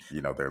 and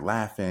they're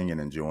laughing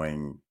and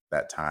enjoying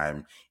that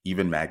time.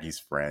 Even Maggie's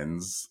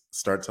friends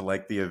start to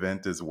like the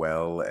event as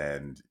well,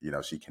 and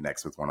she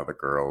connects with one of the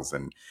girls,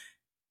 and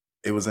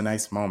it was a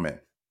nice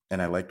moment.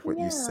 And I liked what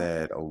you Yeah.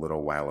 said a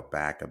little while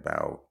back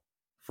about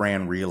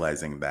Fran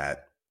realizing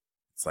that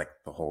it's like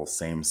the whole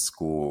same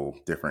school,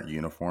 different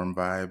uniform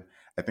vibe.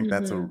 I think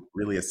that's a Mm-hmm.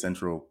 really a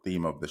central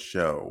theme of the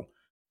show.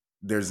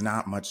 There's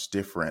not much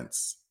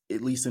difference,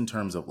 at least in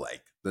terms of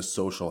like the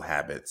social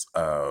habits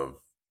of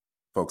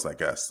folks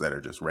like us that are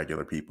just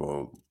regular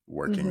people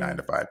working Mm-hmm. 9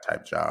 to 5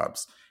 type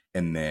jobs,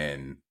 and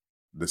then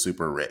the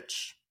super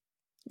rich.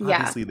 Yeah.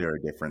 Obviously, there are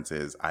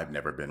differences. I've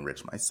never been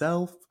rich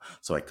myself,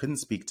 so I couldn't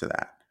speak to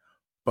that.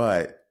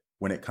 But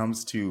when it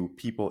comes to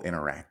people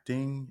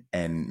interacting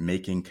and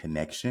making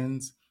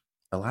connections,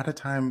 a lot of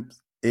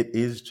times it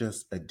is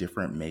just a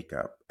different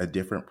makeup, a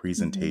different Mm-hmm.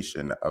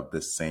 presentation of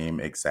the same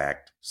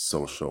exact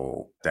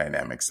social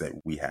dynamics that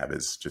we have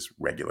as just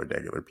regular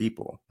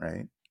people,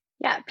 right?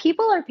 Yeah.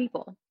 People are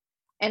people.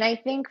 And I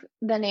think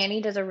the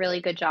nanny does a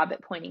really good job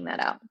at pointing that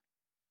out.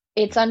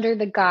 It's Yeah. under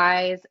the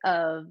guise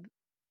of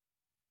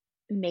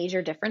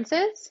major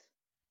differences,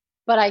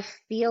 but I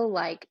feel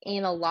like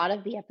in a lot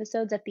of the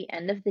episodes at the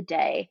end of the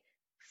day,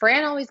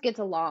 Fran always gets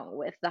along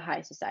with the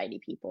high society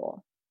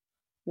people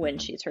when Hmm.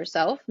 she's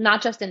herself,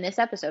 not just in this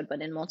episode,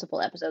 but in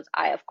multiple episodes.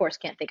 I, of course,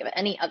 can't think of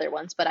any other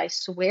ones, but I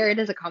swear it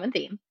is a common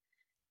theme.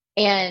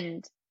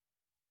 And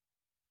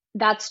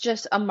that's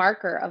just a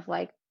marker of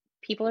like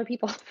people are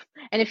people.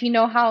 And if you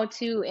know how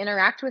to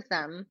interact with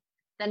them,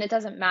 then it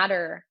doesn't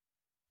matter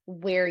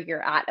where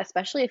you're at,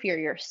 especially if you're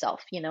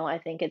yourself. I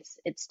think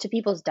it's to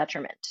people's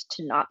detriment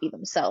to not be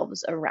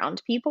themselves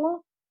around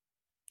people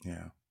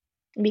Yeah.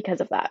 because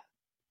of that.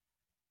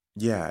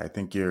 Yeah. I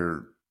think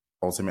you're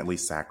ultimately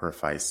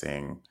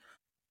sacrificing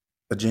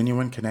a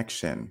genuine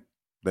connection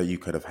that you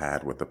could have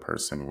had with the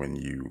person when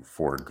you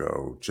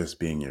forego just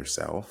being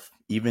yourself,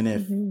 even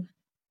if Hmm.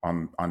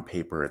 on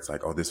paper it's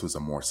like, oh, this was a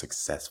more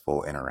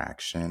successful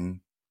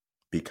interaction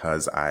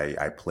because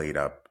I played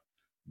up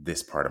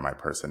this part of my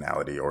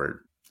personality,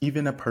 or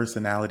even a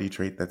personality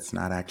trait that's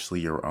not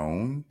actually your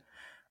own.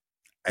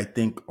 I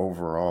think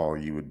overall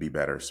you would be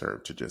better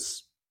served to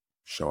just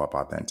show up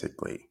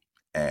authentically.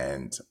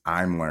 And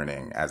I'm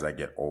learning as I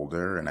get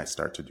older and I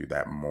start to do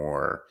that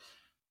more.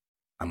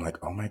 I'm like,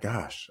 oh my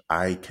gosh,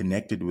 I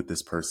connected with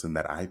this person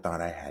that I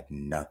thought I had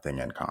nothing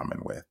in common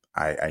with.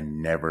 I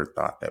never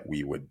thought that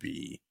we would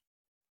be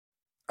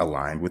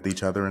aligned with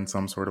each other in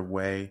some sort of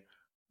way.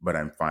 But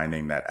I'm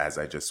finding that as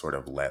I just sort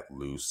of let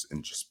loose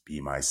and just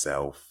be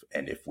myself,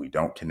 and if we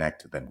don't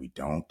connect, then we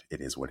don't.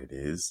 It is what it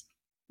is.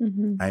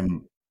 Hmm.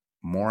 I'm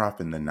more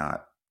often than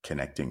not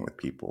connecting with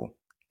people.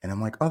 And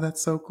I'm like, oh,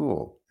 that's so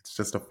cool. It's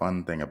just a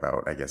fun thing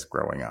about, I guess,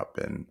 growing up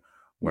and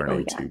Oh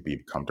learning yeah. to be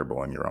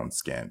comfortable in your own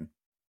skin.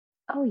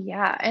 Oh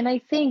yeah. And I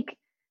think,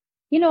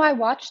 I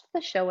watched the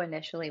show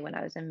initially when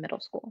I was in middle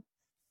school.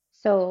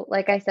 So,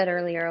 like I said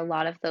earlier, a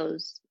lot of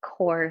those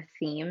core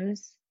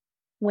themes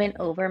went Mhm.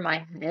 over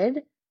my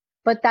head,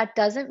 but that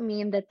doesn't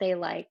mean that they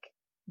like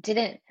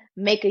didn't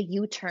make a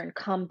U-turn,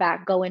 come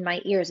back, go in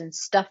my ears and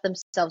stuff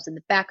themselves in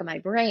the back of my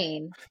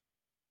brain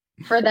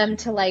for them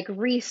to Mhm. like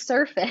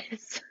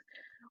resurface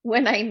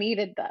when I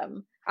needed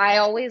them. I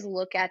always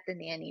look at the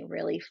nanny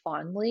really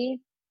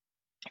fondly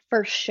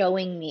for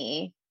showing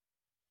me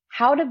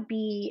how to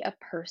be a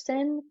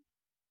person,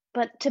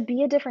 but to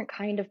be a different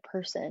kind of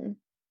person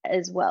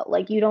as well.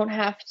 Like, you don't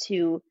have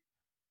to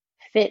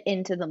fit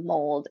into the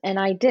mold. And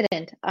I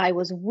didn't. I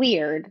was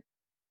weird.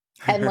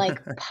 And like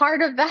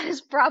part of that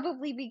is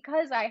probably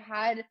because I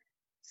had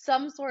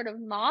some sort of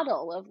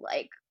model of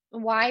like,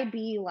 why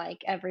be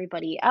like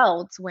everybody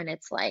else when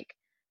it's like,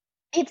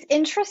 it's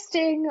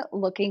interesting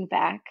looking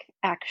back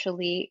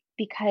actually,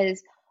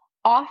 because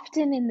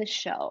often in the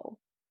show,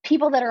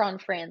 people that are on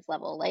Fran's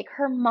level, like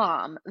her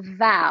mom,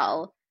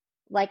 Val,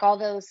 like all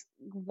those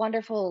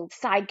wonderful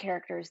side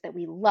characters that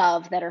we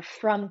love that are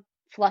from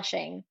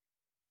Flushing,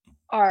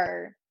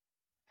 are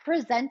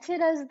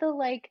presented as the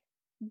like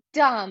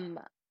dumb,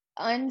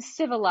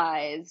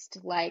 uncivilized,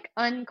 like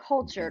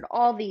uncultured, Mhm.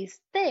 all these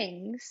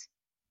things.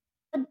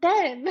 But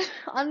then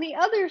on the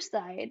other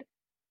side,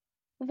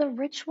 the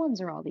rich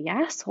ones are all the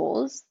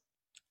assholes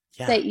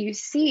Yeah. that you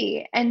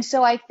see. And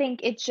so I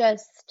think it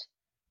shows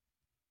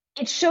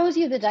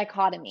you the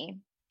dichotomy.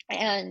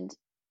 And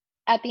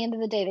at the end of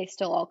the day, they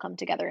still all come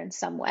together in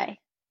some way,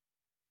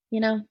 you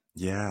know?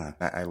 Yeah,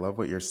 I love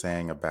what you're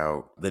saying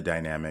about the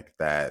dynamic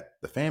that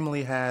the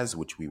family has,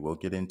 which we will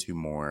get into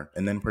more.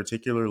 And then,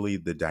 particularly,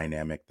 the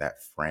dynamic that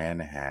Fran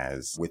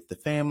has with the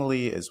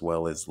family, as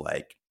well as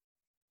like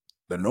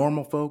the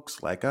normal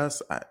folks like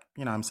us.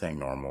 I'm saying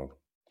normal.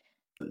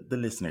 The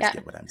listeners Yeah.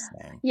 get what I'm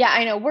saying. Yeah,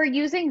 I know. We're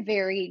using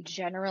very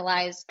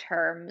generalized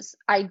terms.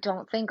 I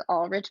don't think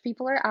all rich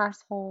people are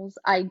assholes.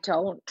 I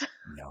No.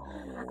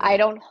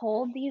 don't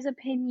hold these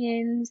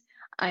opinions.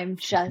 I'm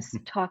just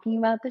talking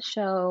about the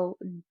show.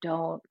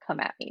 Don't come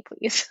at me,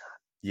 please.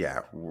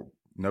 Yeah,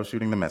 no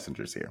shooting the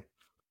messengers here.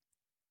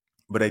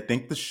 But I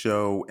think the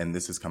show, and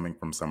this is coming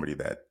from somebody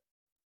that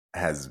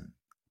has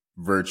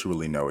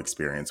virtually no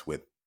experience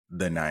with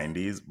the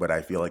 90s, but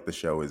I feel like the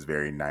show is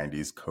very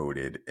 90s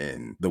coded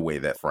in the way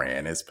that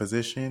Fran is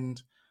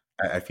positioned.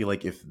 I feel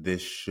like if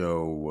this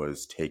show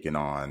was taken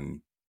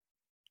on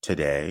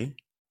today,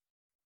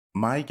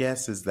 my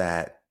guess is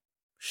that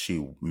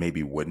she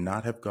maybe would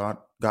not have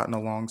gotten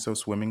along so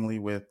swimmingly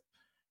with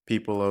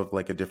people of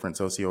like a different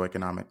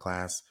socioeconomic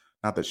class.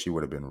 Not that she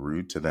would have been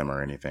rude to them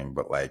or anything,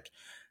 but like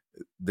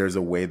there's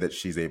a way that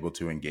she's able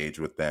to engage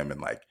with them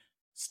and like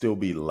still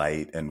be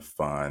light and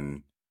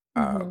fun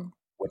Hmm.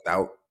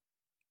 without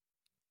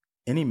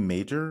any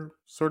major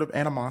sort of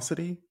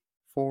animosity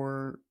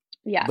for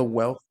Yeah. the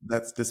wealth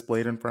that's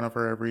displayed in front of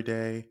her every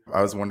day.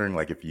 I was wondering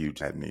like if you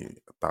had any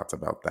thoughts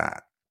about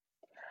that.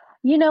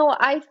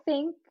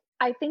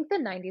 I think the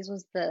 90s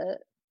was the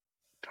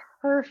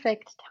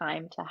perfect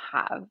time to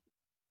have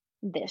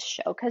this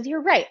show because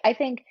you're right. I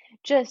think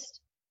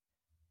just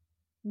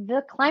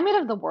the climate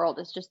of the world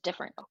is just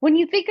different. When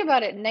you think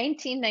about it,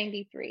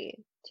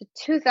 1993 to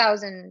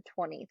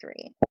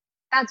 2023,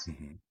 that's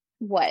Mhm.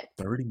 what,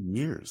 30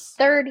 years.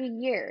 30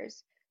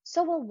 years.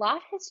 So a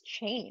lot has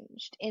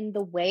changed in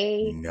the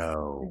way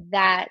No.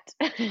 that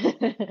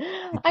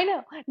I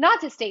know,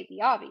 not to state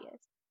the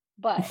obvious,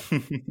 but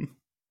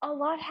a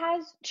lot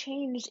has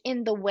changed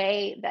in the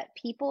way that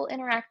people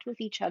interact with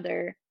each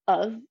other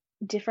of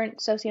different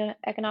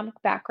socioeconomic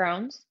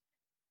backgrounds.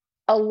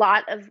 A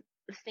lot of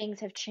things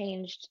have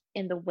changed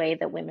in the way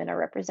that women are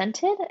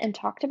represented and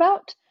talked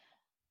about.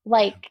 Yeah.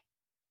 Like,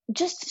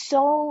 just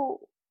so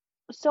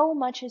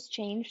much has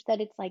changed that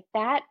it's like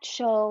that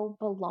show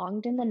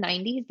belonged in the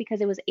 90s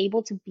because it was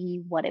able to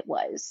be what it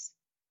was.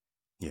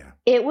 Yeah.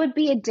 It would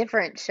be a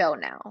different show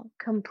now,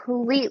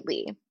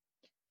 completely.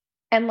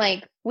 And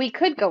like, we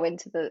could go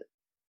into the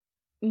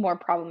more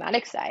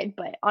problematic side,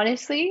 but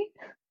honestly,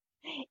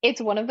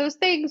 it's one of those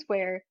things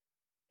where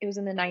it was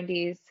in the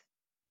 90s.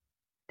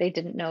 They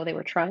didn't know they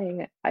were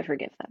trying. I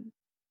forgive them.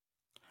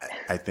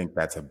 I think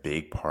that's a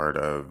big part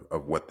of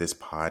what this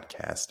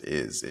podcast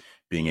is,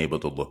 being able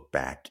to look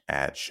back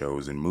at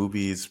shows and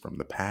movies from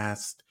the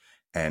past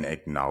and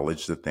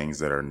acknowledge the things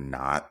that are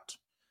not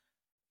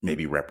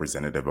maybe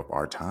representative of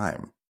our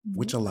time, Mhm.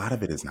 which a lot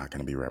of it is not going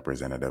to be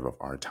representative of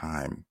our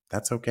time.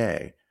 That's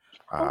okay.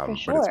 Oh, for But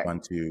it's sure.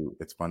 fun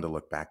to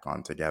look back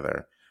on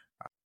together.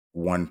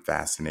 One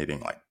fascinating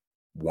like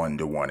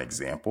one-to-one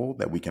example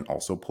that we can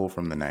also pull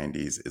from the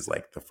 90s is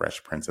like the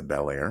Fresh Prince of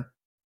Bel-Air.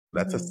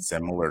 That's a Hmm.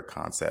 similar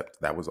concept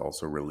that was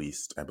also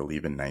released, I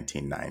believe, in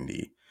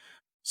 1990.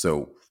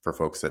 So for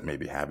folks that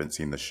maybe haven't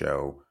seen the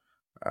show,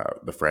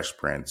 the Fresh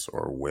Prince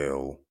or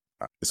Will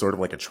is sort of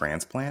like a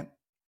transplant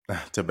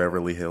to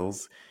Beverly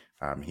Hills.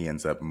 He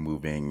ends up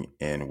moving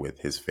in with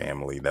his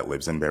family that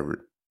lives in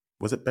Beverly.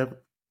 Was it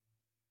Beverly?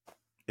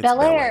 It's Bel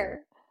Bel Air.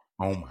 Air.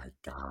 Oh my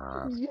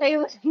God.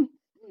 Jalen,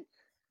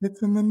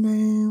 It's in the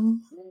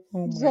name.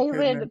 Oh my goodness.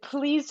 Jalen,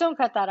 please don't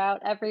cut that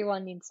out.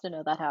 Everyone needs to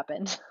know that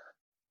happened.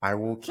 I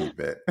will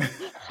keep it.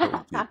 I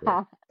will keep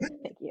it.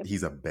 Thank you.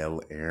 He's a Bel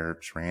Air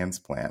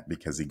transplant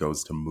because he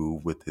goes to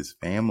move with his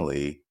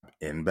family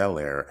in Bel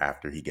Air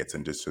after he gets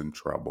into some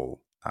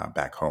trouble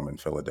back home in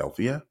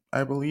Philadelphia,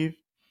 I believe.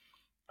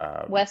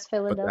 West But that's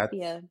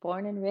Philadelphia,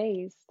 born and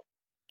raised.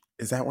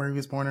 Is that where he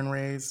was born and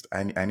raised?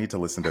 I need to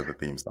listen to the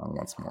theme song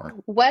once more.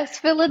 West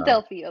Uh,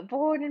 Philadelphia,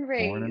 born and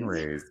Born and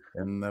raised. raised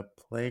in the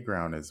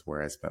playground is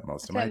where I spent I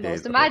most of my spent days.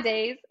 most of my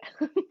Okay,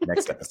 days.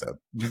 next episode.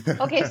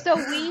 Okay, so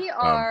we um,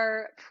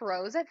 are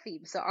pros at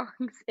theme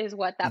songs, is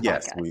what that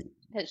yes, podcast we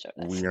has showed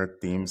us. we are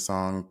theme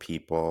song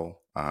people.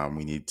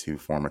 We need to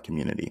form a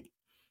community.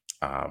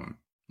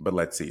 But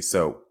let's see.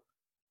 So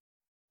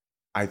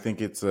I think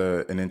it's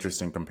an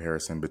interesting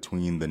comparison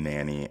between The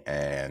Nanny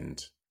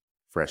and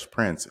Fresh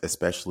Prince,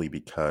 especially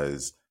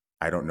because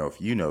I don't know if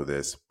you know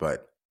this,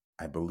 but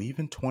I believe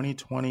in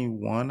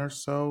 2021 or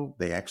so,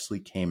 they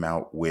actually came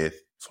out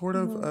with sort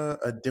of Hmm.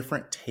 a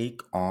different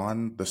take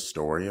on the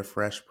story of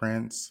Fresh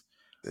Prince.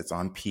 It's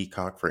on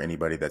Peacock for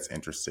anybody that's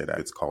interested.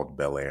 It's called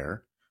Bel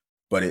Air,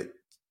 but it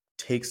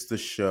takes the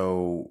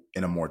show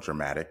in a more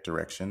dramatic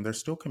direction. There's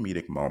still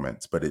comedic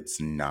moments, but it's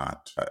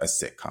not a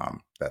sitcom.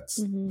 That's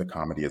the Hmm.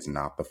 comedy is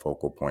not the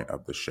focal point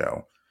of the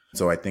show.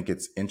 So I think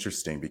it's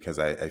interesting because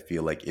I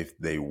feel like if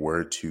they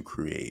were to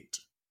create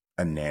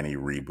a Nanny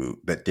reboot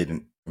that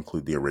didn't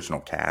include the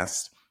original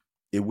cast,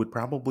 it would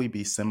probably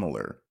be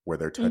similar, where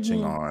they're touching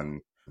Hmm.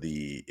 on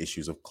the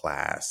issues of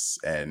class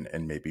and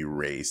maybe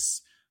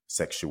race,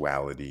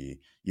 sexuality,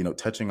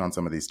 touching on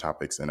some of these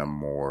topics in a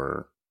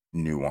more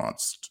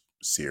nuanced,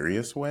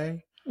 serious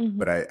way. Hmm.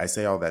 But I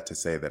say all that to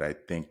say that I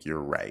think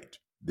you're right.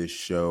 This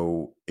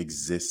show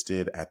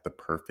existed at the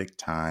perfect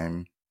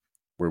time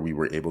where we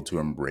were able to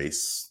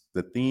embrace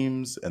the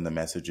themes and the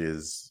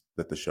messages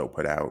that the show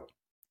put out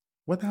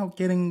without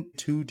getting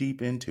too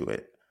deep into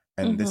it.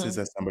 And this is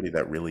Hmm. as somebody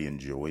that really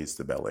enjoys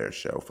the Bel Air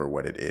show for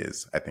what it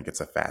is. I think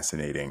it's a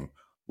fascinating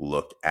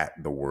look at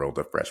the world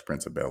of Fresh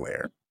Prince of Bel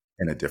Air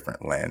in a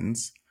different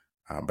lens.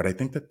 But I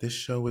think that this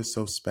show is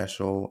so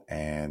special,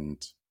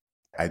 and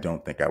I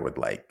don't think I would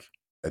like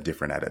a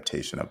different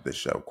adaptation of this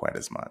show quite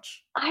as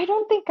much. I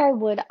don't think I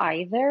would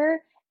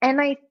either. And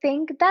I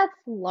think that's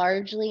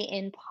largely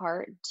in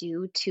part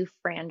due to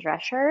Fran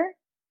Drescher,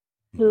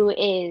 who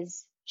Mhm.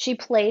 is, she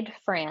played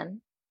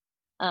Fran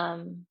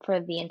for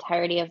the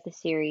entirety of the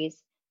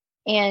series.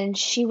 And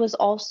she was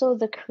also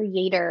the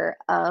creator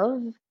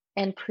of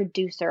and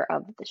producer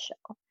of the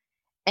show.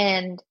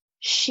 And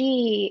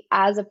she,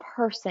 as a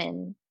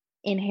person,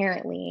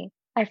 inherently,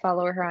 I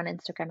follow her on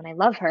Instagram and I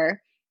love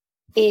her,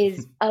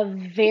 is a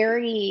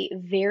very,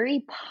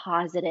 very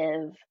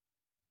positive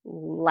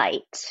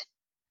light.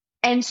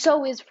 And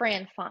so is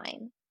Fran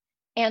Fine.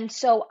 And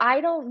so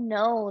I don't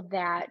know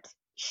that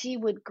she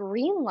would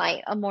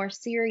greenlight a more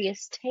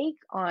serious take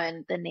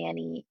on the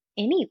nanny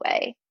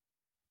anyway.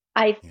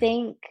 I Yeah.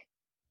 think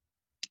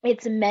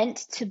it's meant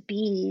to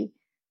be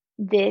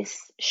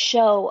this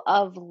show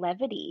of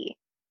levity,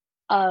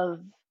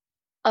 of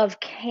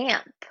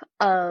camp,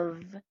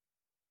 of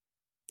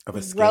Of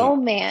escape.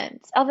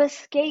 romance, of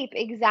escape,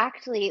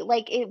 exactly.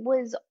 Like it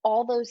was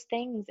all those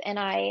things, and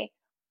I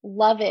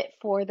love it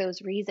for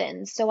those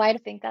reasons. So I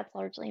think that's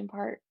largely in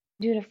part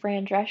due to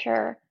Fran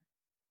Drescher.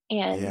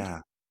 And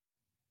Yeah.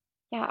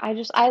 yeah,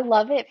 I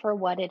love it for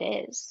what it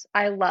is.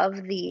 I love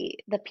the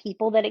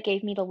people that it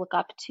gave me to look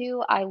up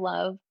to. I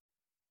love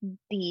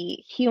the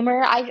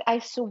humor. I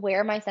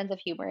swear my sense of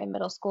humor in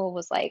middle school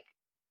was like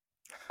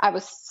I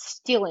was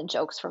stealing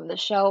jokes from the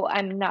show.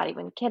 I'm not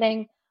even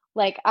kidding.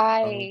 Like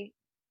Oh,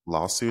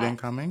 lawsuit I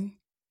incoming?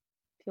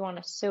 if you want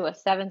to sue a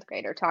seventh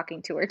grader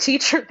talking to her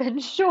teacher, then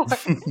sure.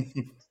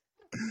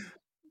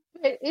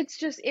 It's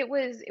just it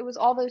was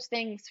all those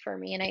things for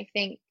me, and I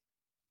think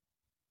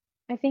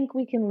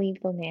we can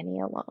leave the nanny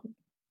alone.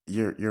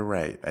 You're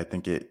right. I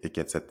think it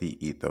gets at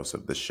the ethos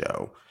of the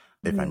show.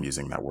 If I'm Hmm.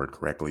 using that word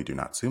correctly, do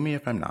not sue me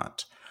if I'm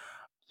not.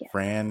 Yeah.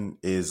 Fran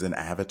is an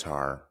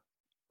avatar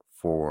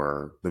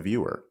for the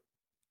viewer.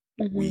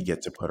 We Hmm.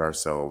 get to put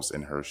ourselves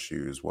in her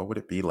shoes. What would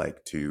it be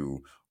like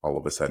to all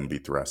of a sudden be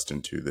thrust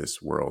into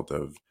this world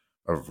of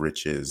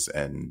riches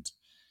and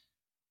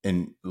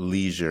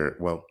leisure?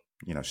 Well,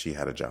 she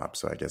had a job,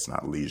 so I guess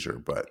not leisure,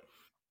 but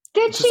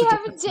Did just she a have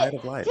different did side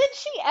of life. did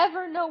she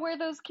ever know where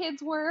those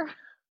kids were?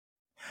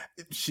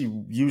 She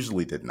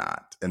usually did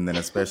not, and then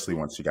especially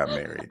once she got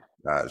married,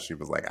 she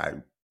was like,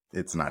 "I,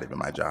 it's not even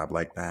my job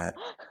like that."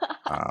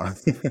 Uh,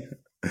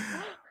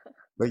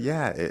 but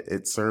yeah,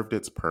 it served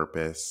its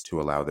purpose to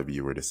allow the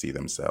viewer to see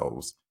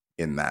themselves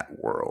in that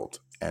world,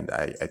 and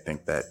I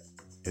think that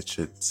it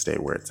should stay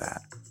where it's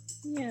at.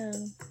 Yeah.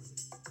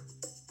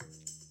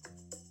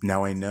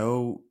 Now, I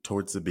know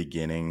towards the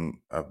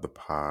beginning of the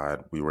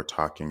pod, we were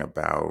talking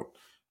about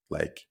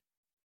like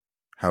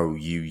how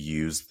you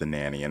use the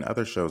nanny and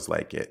other shows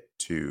like it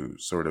to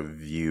sort of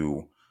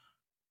view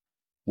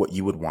what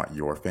you would want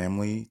your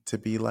family to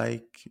be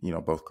like,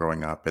 both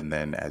growing up and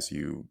then as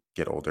you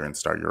get older and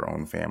start your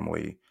own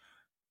family.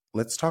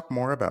 Let's talk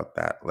more about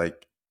that.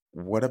 Like,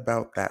 what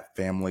about that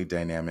family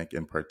dynamic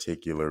in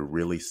particular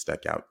really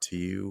stuck out to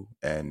you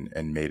and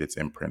made its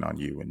imprint on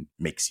you and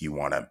makes you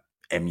want to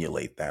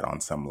emulate that on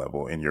some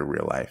level in your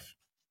real life?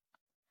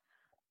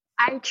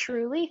 I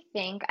truly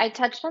think I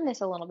touched on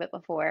this a little bit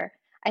before.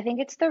 I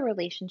think it's the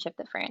relationship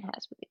that Fran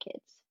has with the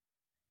kids.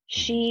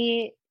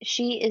 Mhm.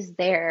 She is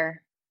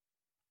there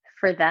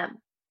for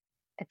them.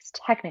 It's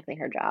technically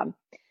her job,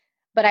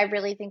 but I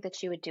really think that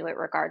she would do it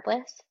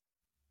regardless.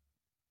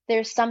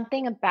 There's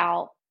something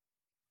about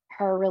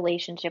her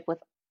relationship with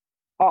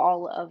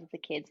all of the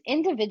kids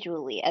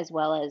individually as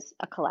well as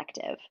a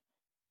collective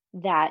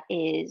that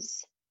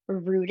is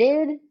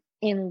rooted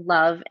in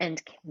love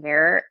and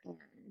care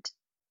and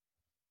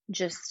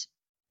just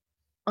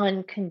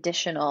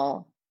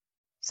unconditional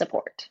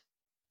support.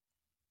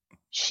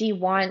 She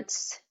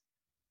wants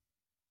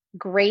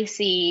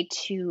Gracie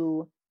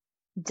to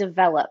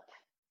develop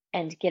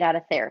and get out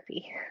of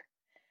therapy,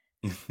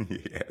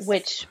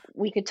 Yes. which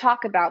we could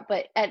talk about,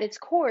 but at its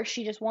core,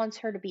 she just wants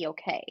her to be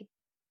okay.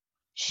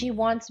 She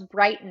wants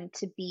Brighton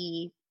to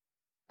be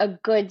a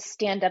good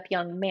stand up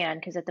young man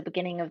because at the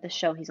beginning of the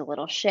show, he's a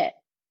little shit.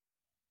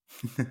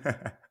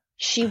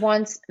 She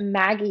wants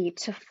Maggie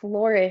to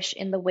flourish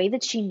in the way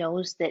that she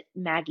knows that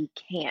Maggie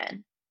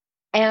can.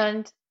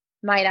 And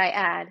might I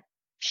add,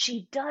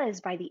 she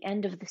does by the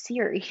end of the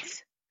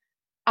series.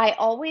 I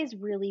always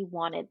really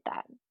wanted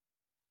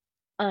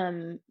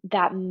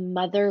that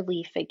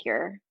motherly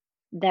figure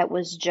that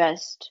was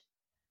just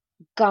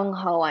gung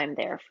ho, I'm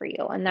there for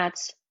you. And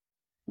that's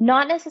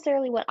not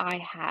necessarily what I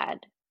had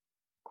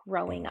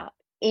growing Mm, up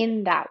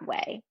in that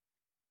way.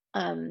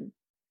 Um,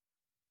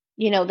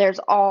 there's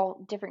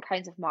all different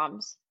kinds of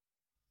moms.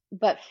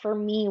 But for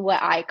me,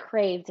 what I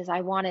craved is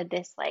I wanted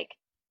this like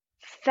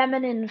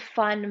feminine,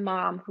 fun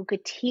mom who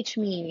could teach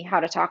me how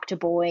to talk to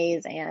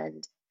boys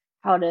and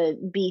how to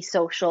be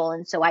social.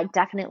 And so I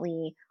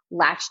definitely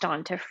latched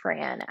on to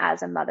Fran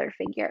as a mother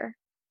figure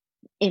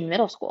in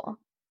middle school.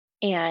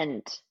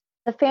 And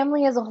the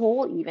family as a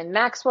whole, even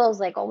Maxwell's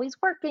like always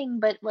working,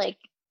 but like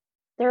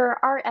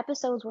there are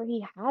episodes where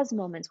he has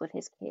moments with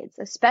his kids,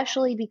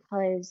 especially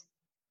because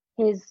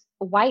his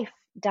wife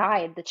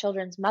died, the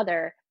children's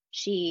mother.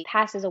 She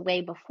passes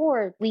away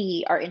before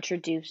we are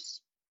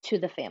introduced to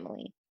the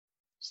family.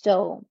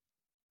 So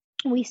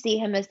we see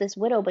him as this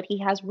widow, but he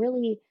has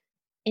really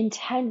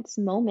intense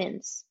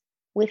moments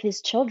with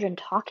his children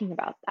talking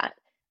about that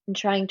and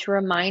trying to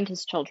remind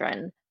his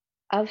children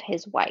of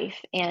his wife.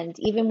 And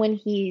even when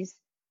he's,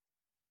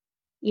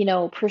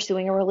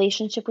 pursuing a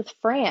relationship with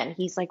Fran,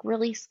 he's like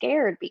really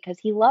scared because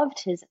he loved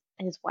his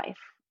wife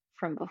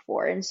from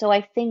before. And so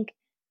I think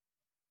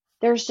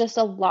there's just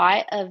a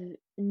lot of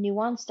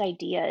nuanced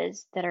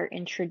ideas that are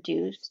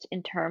introduced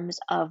in terms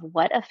of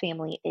what a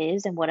family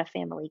is and what a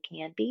family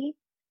can be.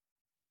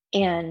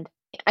 mm. And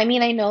I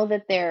mean, I know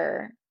that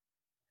they're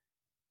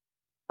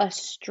a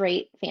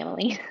straight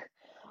family.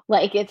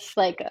 Like it's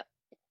like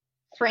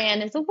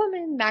Fran is a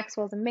woman,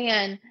 Maxwell's a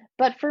man.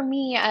 But for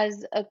me,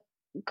 as a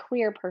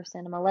queer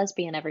person, I'm a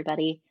lesbian,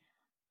 everybody,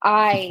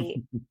 I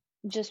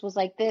just was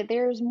like,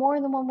 there's more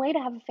than one way to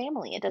have a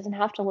family. It doesn't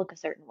have to look a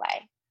certain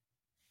way.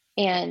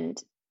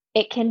 And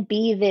it can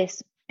be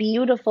this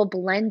beautiful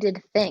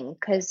blended thing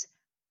because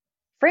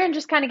Fran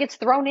just kind of gets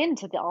thrown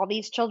into all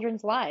these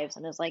children's lives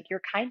and is like,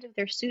 you're kind of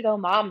their pseudo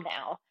mom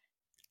now.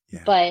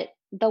 Yeah. But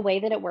the way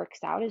that it works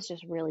out is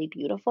just really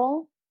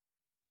beautiful.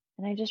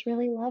 And I just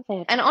really love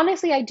it. And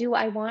honestly, I do.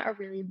 I want a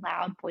really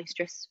loud,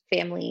 boisterous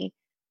family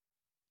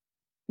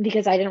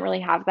because I didn't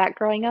really have that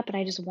growing up. And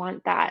I just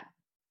want that.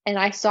 And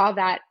I saw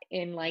that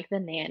in like the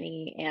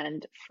nanny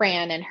and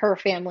Fran and her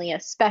family,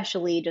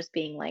 especially just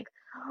being like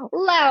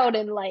loud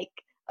and like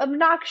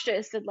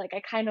obnoxious. And like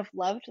I kind of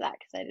loved that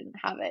because I didn't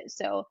have it.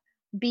 So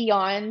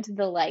beyond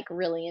the like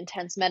really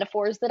intense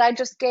metaphors that I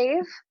just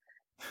gave,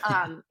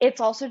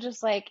 it's also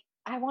just like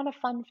I want a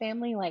fun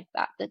family like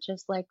that, that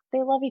just like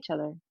they love each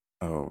other.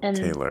 Oh, And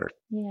Taylor,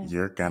 yeah,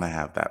 you're gonna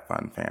have that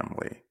fun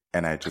family.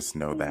 And I just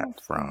know I hope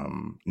that so.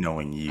 from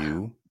knowing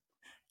you,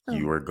 Oh,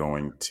 you are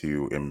going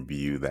to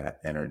imbue that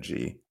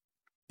energy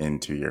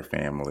into your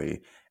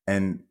family.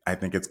 And I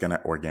think it's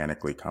gonna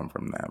organically come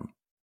from them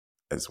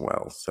as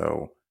well.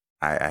 So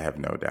I have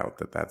no doubt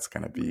that that's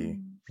gonna be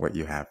mm, what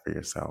you have for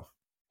yourself.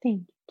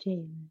 thank you,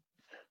 Jalen.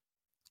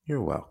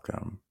 You're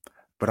welcome.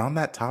 But on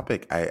that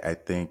topic, I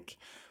think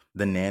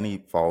The Nanny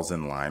falls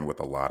in line with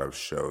a lot of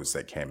shows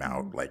that came Mm,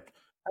 out, like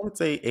I would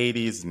say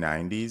 80s,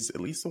 90s,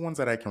 at least the ones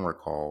that I can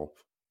recall.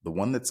 The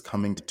one that's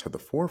coming to the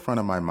forefront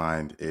of my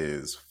mind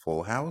is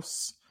Full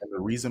House. And the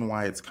reason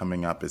why it's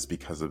coming up is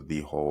because of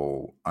the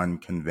whole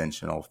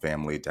unconventional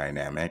family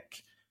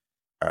dynamic.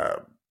 Uh,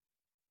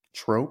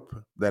 Trope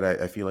that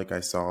I feel like I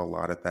saw a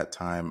lot at that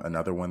time.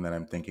 Another one that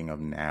I'm thinking of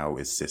now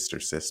is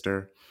Sister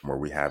Sister, where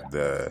we have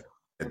the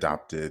mhm,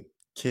 adopted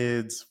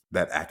kids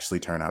that actually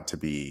turn out to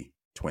be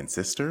twin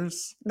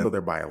sisters. And so mm,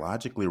 they're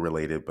biologically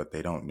related, but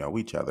they don't know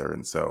each other.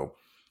 And so,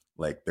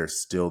 like, there's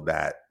still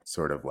that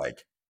sort of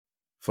like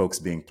folks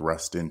being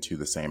thrust into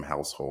the same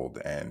household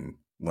and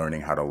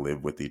learning how to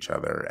live with each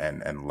other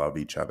and love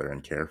each other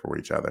and care for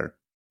each other.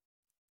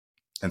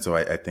 And so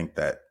I think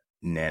that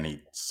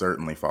Nanny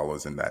certainly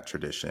follows in that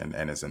tradition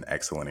and is an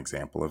excellent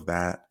example of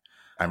that.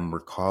 I'm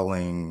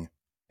recalling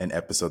an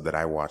episode that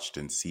I watched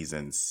in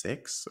season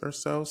 6 or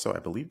so. So I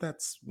believe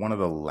that's one of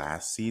the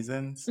last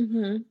seasons.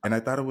 mhm, And I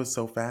thought it was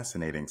so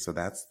fascinating. So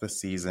that's the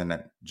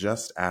season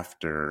just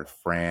after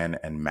Fran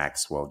and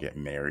Maxwell get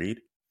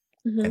married.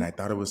 And Mhm. I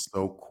thought it was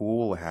so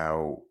cool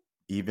how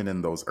even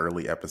in those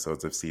early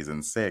episodes of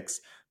season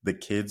 6, the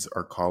kids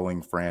are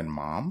calling Fran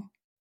mom.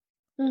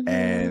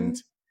 And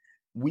Mhm.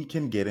 we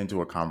can get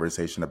into a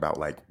conversation about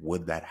like,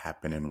 would that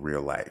happen in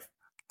real life?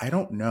 I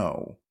don't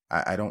know.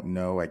 I don't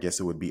know. I guess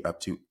it would be up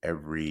to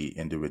every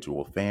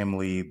individual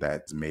family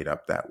that's made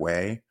up that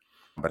way.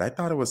 But I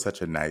thought it was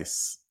such a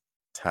nice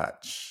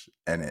touch.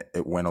 And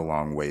it went a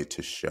long way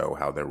to show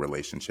how their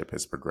relationship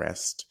has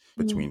progressed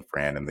Mhm. between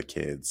Fran and the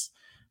kids.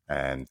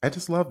 And I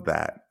just love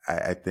that.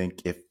 I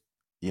think if,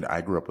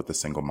 I grew up with a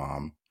single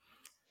mom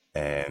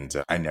and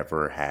I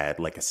never had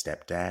like a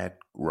stepdad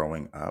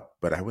growing up,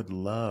 but I would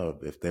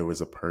love if there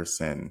was a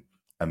person,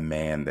 a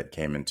man that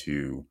came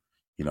into,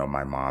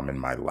 my mom in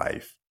my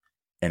life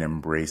and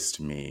embraced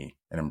me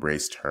and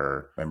embraced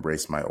her,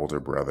 embraced my older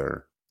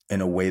brother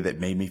in a way that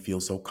made me feel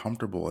so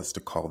comfortable as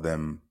to call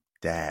them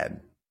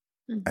dad.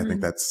 I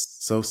think Mhm. that's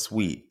so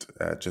sweet,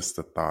 just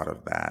the thought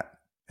of that.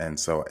 And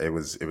so it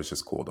was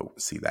just cool to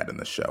see that in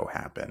the show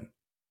happen.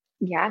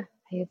 Yeah,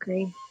 I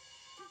agree.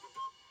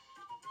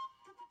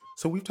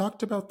 So we've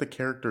talked about the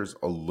characters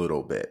a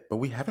little bit, but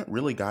we haven't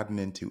really gotten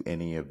into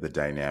any of the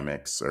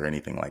dynamics or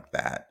anything like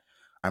that.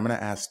 I'm going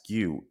to ask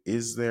you,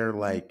 is there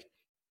Mhm. like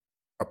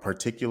a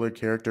particular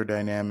character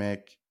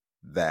dynamic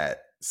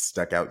that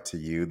stuck out to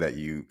you that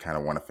you kind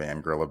of want to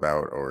fangirl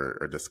about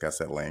or discuss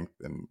at length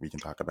and we can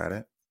talk about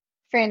it?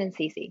 Fran and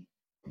Cece.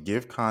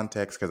 Give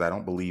context because I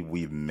don't believe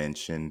we've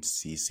mentioned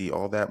Cece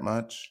all that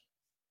much.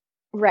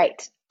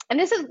 Right. And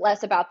this is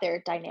less about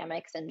their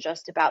dynamics and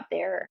just about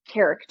their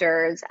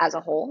characters as a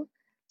whole.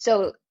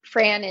 So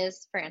Fran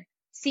is Fran.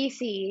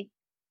 Cece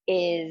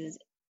is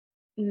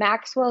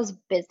Maxwell's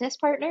business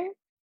partner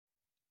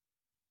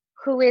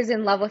who is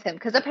in love with him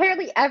because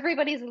apparently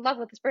everybody's in love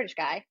with this British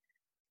guy.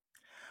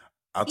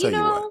 I'll You tell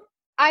you what. know,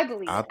 I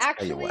believe it. I'll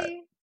tell you what.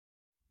 Actually,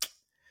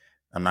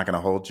 I'm not going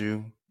to hold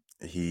you.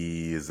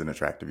 He is an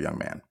attractive young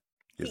man.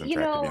 He's an you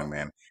attractive know, young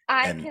man.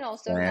 I And can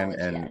also Fran acknowledge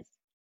and yes.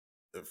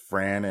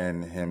 Fran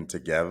and him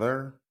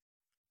together,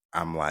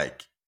 I'm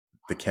like,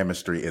 the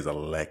chemistry is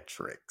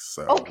electric.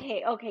 So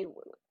Okay, okay.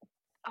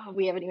 Oh,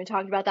 we haven't even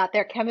talked about that.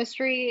 Their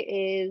chemistry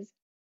is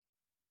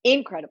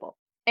incredible.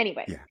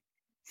 Anyway, yeah.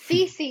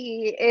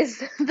 Cece is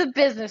the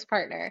business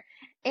partner.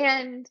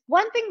 And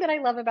one thing that I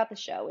love about the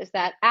show is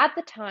that at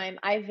the time,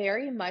 I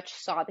very much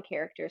saw the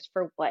characters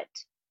for what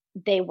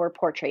they were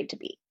portrayed to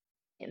be.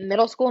 In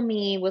middle school,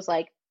 me was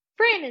like,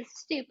 Fran is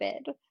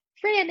stupid.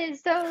 Fran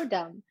is so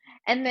dumb.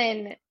 And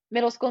then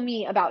middle school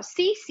me about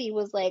Cece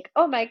was like,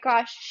 oh my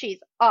gosh, she's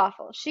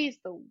awful. She's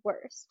the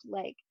worst.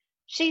 Like,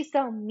 she's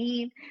so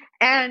mean.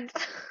 And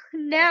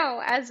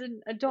now, as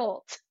an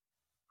adult,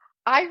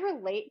 I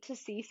relate to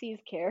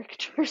Cece's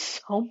character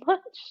so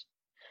much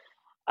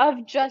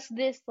of just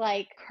this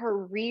like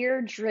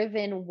career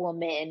driven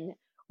woman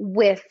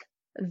with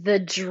the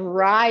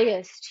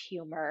driest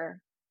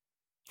humor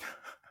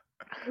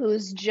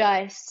who's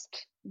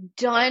just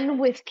done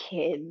with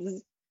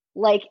kids,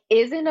 like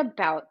isn't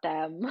about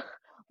them.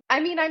 I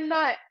mean, I'm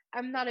not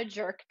a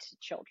jerk to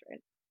children.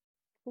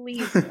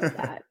 Please know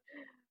that.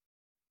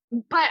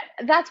 But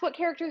that's what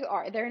characters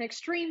are. They're an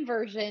extreme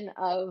version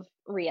of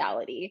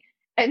reality.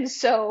 And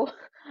so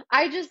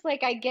I just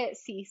like I get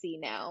Cece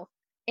now.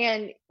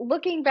 And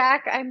looking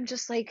back, I'm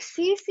just like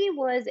Cece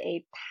was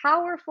a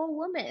powerful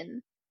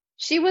woman.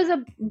 She was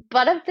a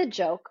butt of the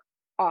joke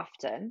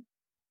often.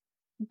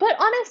 But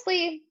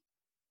honestly,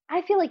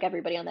 I feel like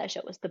everybody on that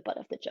show was the butt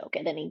of the joke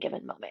at any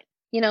given moment.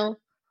 You know?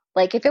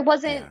 Like if it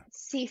wasn't yeah.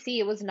 Cece,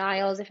 it was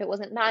Niles. If it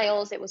wasn't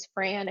Niles, it was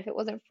Fran. If it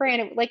wasn't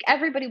Fran, like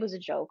everybody was a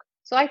joke.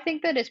 So I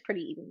think that is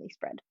pretty evenly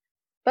spread.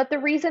 But the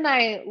reason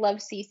I love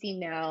Cece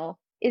now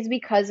is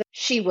because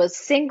she was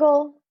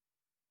single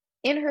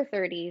in her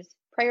 30s,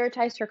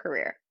 prioritized her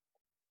career.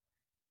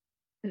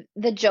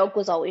 The joke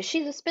was always,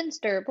 she's a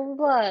spinster, blah, blah,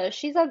 blah,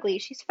 she's ugly,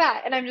 she's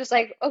fat. And I'm just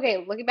like,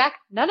 okay, looking back,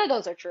 none of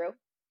those are true.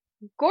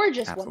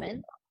 Gorgeous Absolutely.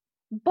 woman.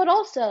 But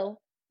also,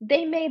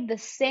 they made the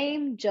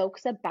same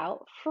jokes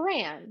about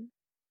Fran.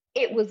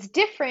 It was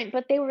different,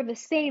 but they were the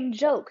same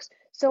jokes.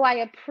 So I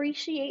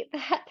appreciate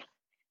that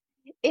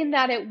in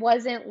that it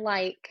wasn't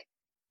like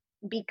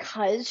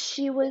because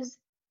she was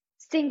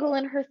single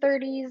in her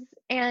 30s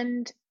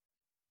and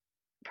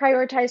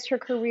prioritized her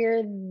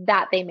career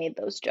that they made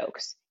those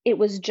jokes. It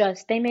was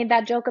just they made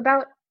that joke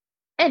about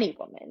any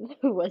woman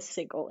who was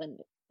single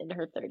in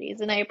her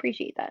 30s, and I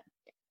appreciate that.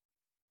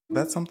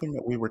 That's something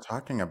that we were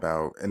talking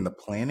about in the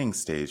planning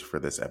stage for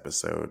this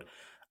episode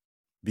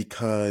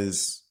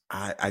because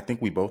I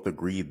think we both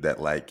agreed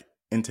that like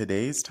in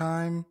today's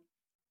time,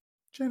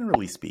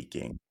 generally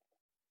speaking,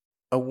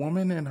 a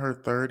woman in her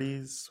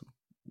 30s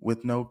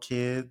with no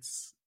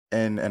kids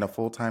and a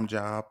full-time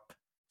job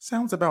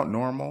sounds about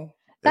normal,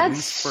 at That's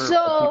least for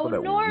the people so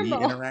that we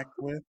normal. interact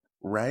with,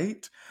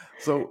 right?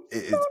 So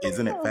So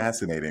isn't it normal.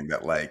 fascinating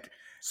that like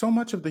so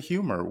much of the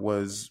humor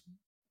was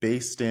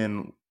based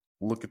in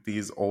look at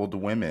these old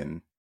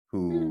women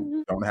who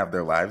Mhm. don't have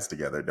their lives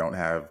together, don't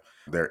have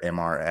their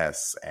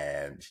MRS,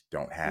 and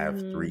don't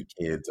have Mm. three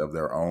kids of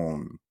their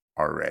own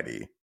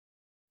already.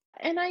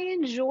 and I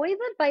enjoy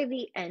that by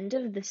the end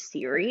of the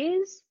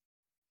series,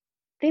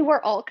 they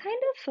were all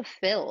kind of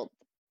fulfilled,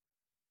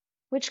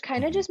 which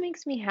kind of Hmm. just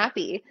makes me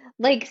happy.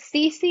 Like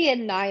Cece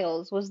and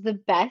Niles was the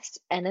best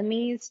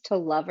enemies to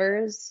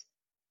lovers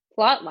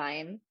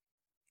plotline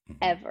Hmm.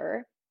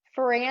 ever.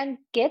 Fran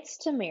gets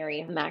to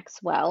marry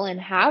Maxwell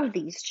and have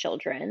these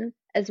children,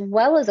 as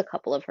well as a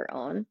couple of her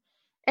own.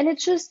 And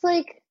it's just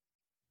like,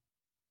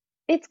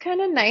 it's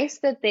kind of nice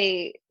that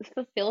they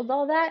fulfilled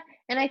all that.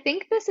 And I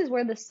think this is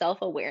where the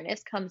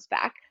self-awareness comes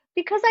back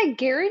because I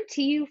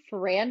guarantee you,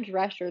 Fran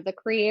Drescher, the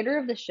creator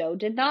of the show,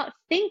 did not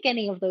think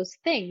any of those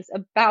things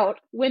about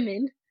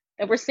women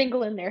that were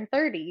single in their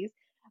 30s.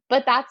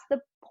 But that's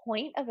the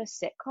point of a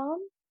sitcom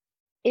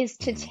is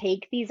to Hmm.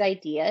 take these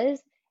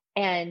ideas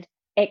and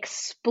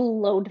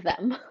explode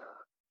them,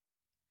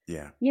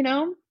 Yeah. you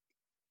know?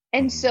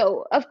 And Hmm.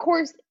 so, of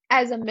course,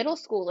 as a middle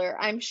schooler,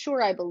 I'm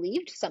sure I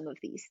believed some of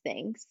these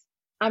things.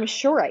 I'm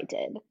sure I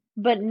did.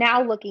 But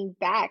now looking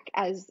back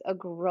as a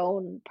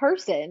grown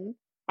person,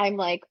 I'm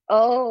like,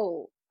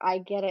 oh, I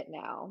get it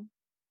now.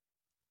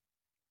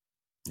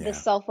 The Yeah.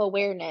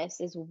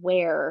 self-awareness is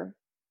where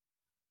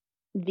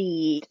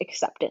the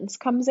acceptance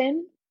comes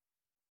in.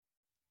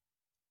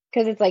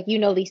 Because it's like,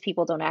 these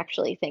people don't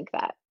actually think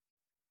that,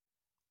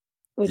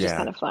 which is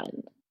kind Yeah. of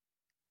fun.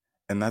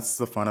 And that's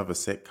the fun of a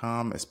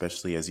sitcom,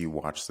 especially as you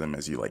watch them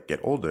as you like get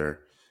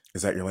older,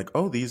 is that you're like,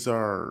 oh, these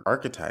are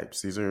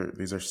archetypes. These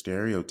are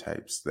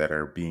stereotypes that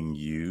are being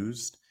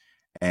used.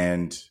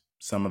 And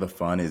some of the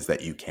fun is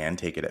that you can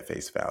take it at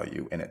face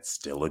value and it's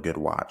still a good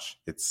watch.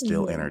 It's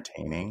still Hmm.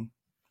 entertaining.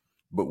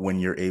 But when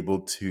you're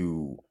able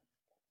to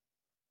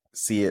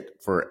see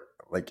it for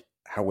like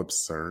how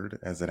absurd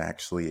as it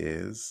actually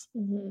is,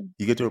 Hmm.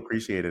 you get to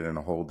appreciate it in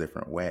a whole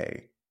different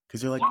way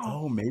because you're like, Yes.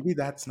 oh, maybe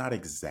that's not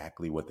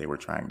exactly what they were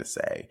trying to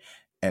say.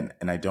 And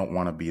I don't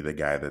want to be the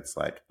guy that's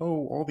like,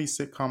 oh, all these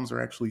sitcoms are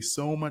actually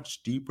so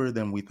much deeper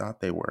than we thought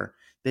they were.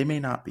 They may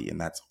not be,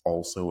 and that's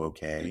also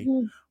okay.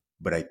 Hmm.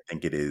 But I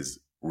think it is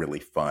really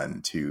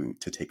fun to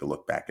take a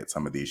look back at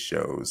some of these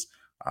shows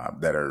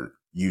that are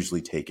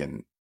usually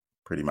taken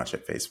pretty much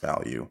at face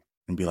value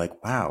and be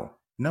like, wow,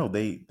 no,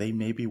 they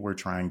maybe were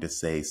trying to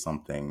say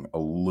something a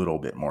little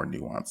bit more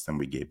nuanced than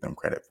we gave them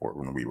credit for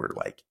when we were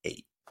like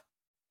 8.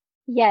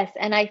 Yes,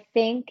 and I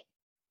think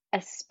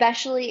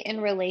especially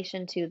in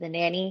relation to the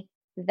nanny,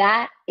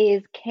 that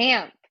is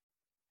camp.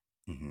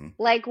 Hmm.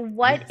 Like,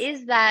 what Yes.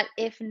 is that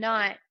if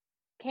not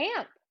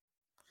camp?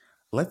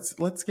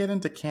 Let's get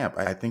into camp.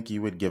 I think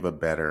you would give a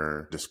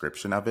better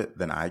description of it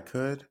than I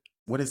could.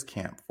 What is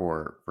camp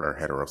for our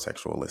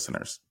heterosexual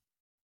listeners?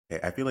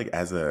 I feel like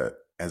as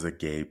a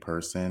gay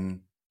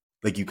person,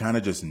 like you kind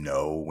of just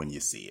know when you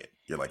see it.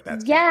 You're like,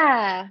 that's camp,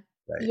 Yeah.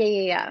 right?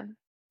 Yeah.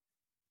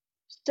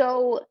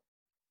 So,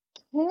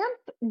 camp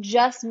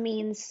just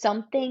means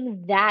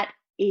something that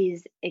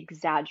is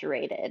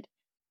exaggerated.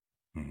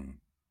 Hmm.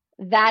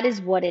 That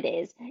is what it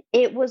is.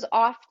 It was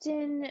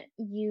often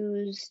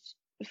used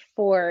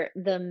for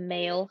the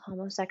male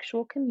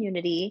homosexual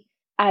community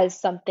as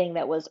something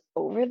that was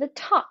over the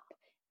top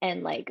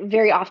and like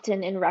very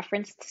often in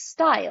reference to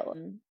style.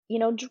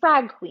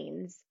 Drag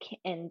queens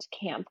and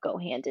camp go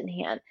hand in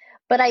hand.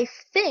 But I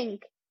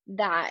think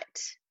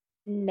that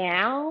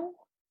now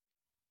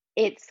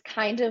it's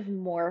kind of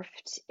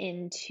morphed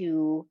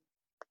into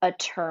a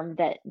term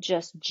that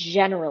just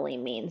generally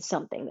means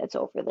something that's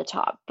over the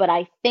top. But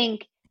I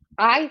think,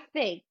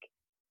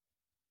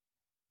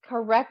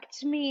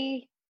 correct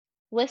me,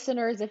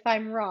 listeners, if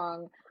I'm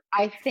wrong,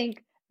 I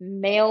think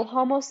male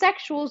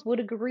homosexuals would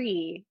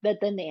agree that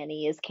the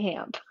nanny is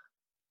camp.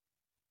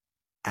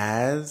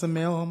 As a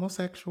male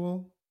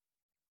homosexual,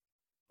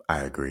 I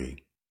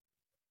agree.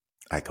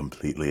 I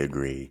completely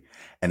agree.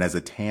 And as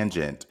a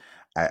tangent,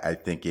 I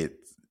think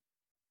it's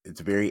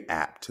very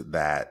apt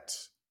that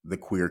the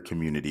queer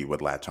community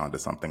would latch onto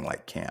something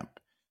like camp,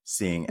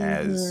 seeing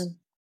as Hmm.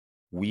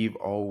 we've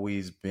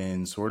always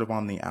been sort of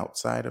on the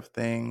outside of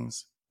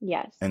things.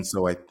 Yes. And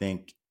so I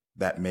think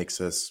that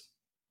makes us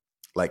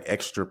like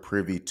extra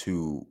privy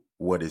to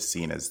what is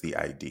seen as the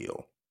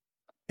ideal.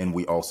 And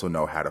we also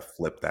know how to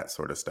flip that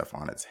sort of stuff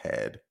on its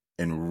head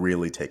and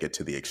really take it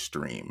to the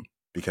extreme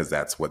because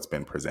that's what's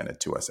been presented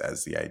to us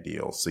as the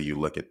ideal. So you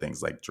look at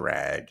things like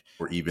drag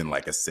or even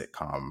like a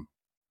sitcom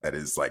that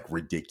is like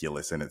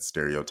ridiculous in its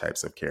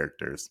stereotypes of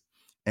characters.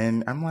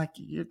 And I'm like,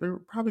 they're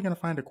probably going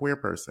to find a queer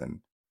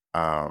person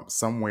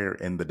somewhere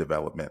in the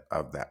development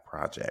of that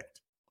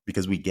project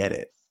because we get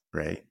it,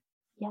 right?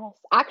 Yes.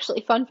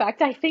 Actually, fun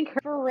fact, I think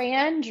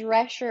Fran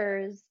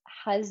Drescher's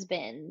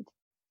husband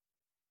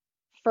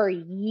for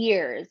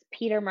years,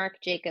 Peter Mark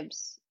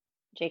Jacobson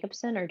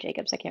or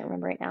Jacobs, I can't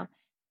remember right now.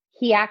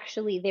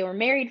 They were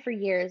married for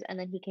years and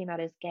then he came out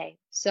as gay.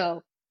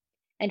 So,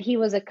 and he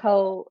was a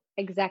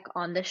co-exec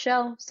on the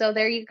show. So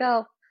there you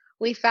go.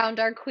 We found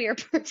our queer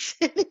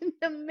person in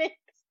the mix.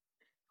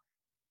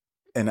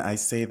 And I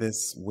say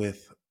this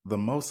with the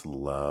most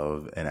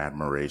love and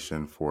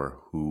admiration for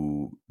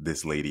who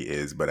this lady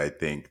is, but I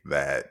think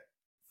that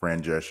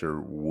Fran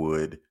Drescher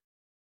would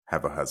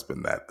have a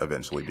husband that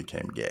eventually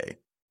became gay.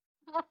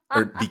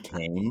 or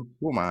became.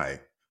 Who am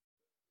I?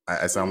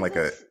 I It sound was like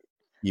a a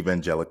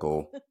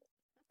evangelical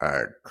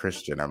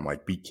Christian. I'm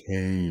like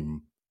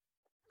became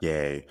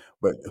gay,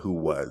 but who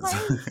was?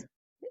 because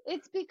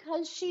it's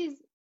because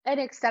she's an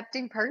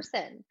accepting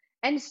person,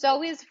 and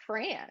so is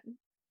Fran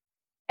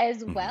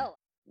as Mhm. well.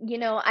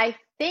 I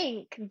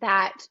think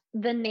that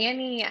the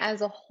nanny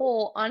as a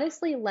whole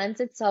honestly lends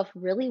itself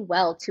really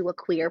well to a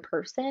queer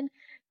person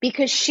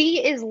because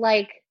she is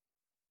like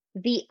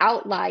the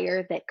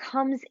outlier that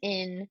comes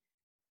in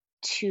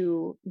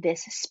to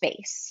this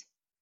space.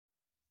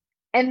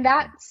 And Mhm.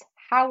 that's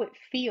how it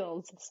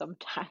feels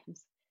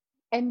sometimes.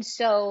 And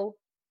so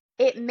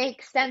it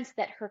makes sense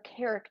that her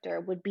character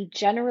would be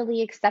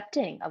generally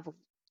accepting of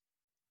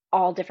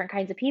all different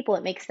kinds of people.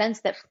 It makes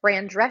sense that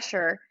Fran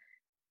Drescher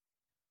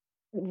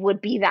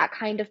would be that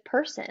kind of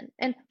person.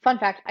 And fun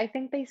fact, I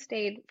think they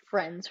stayed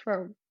friends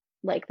for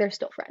like they're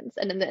still friends,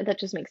 and that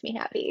just makes me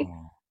happy.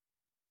 Oh,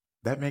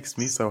 that makes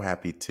me so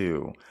happy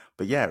too.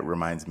 But yeah, it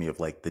reminds me of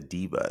like the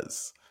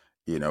divas.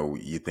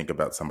 You think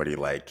about somebody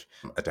like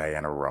a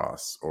Diana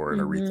Ross or an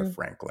Aretha Hmm.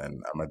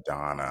 Franklin, a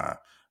Madonna,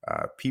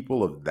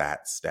 people of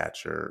that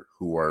stature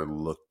who are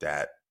looked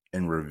at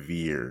and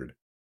revered,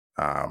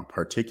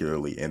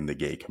 particularly in the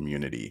gay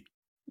community,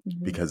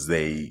 Hmm. because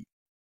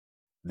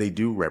they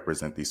do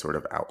represent these sort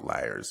of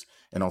outliers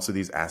and also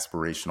these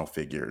aspirational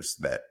figures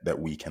that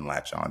we can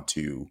latch on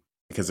to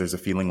because there's a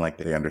feeling like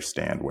they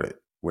understand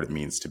what it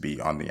means to be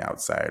on the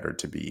outside or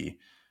to be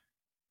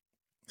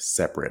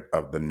separate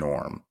of the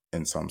norm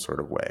in some sort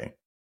of way.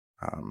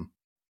 Um,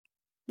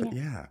 but Yeah.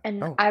 yeah.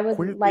 And Oh, I would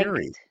queer like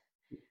theory.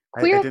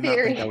 I queer did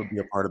not think that theory. would be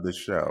a part of this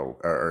show,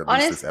 or at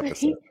least this episode.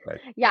 Honestly,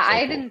 But yeah, so I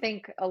cool. didn't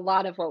think a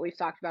lot of what we've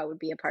talked about would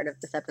be a part of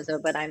this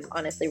episode, but I'm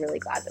honestly really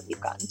glad that we've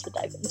gotten to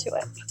dive into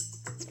it.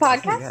 This Oh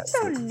podcast is yes.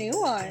 so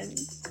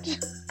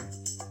nuanced.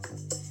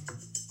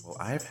 Well,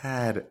 I've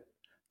had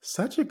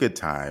such a good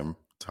time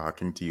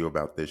talking to you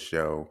about this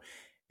show.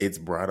 It's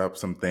brought up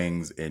some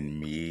things in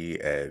me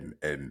and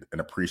an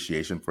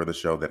appreciation for the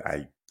show that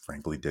I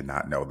frankly did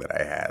not know that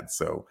I had.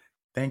 So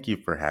thank you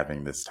for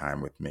having this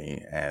time with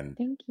me. And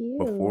Thank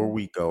before you.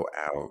 we go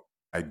out,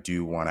 I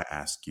do want to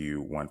ask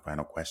you one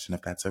final question,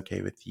 if that's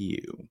okay with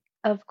you.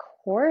 Of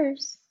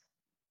course.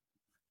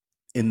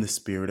 In the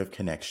spirit of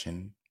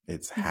connection,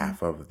 it's Hmm.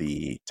 half of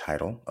the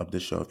title of the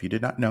show. If you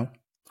did not know,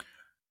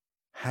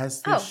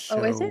 has this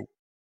Oh, is it?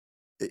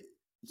 show? eh,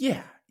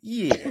 Yeah,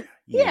 yeah, yeah.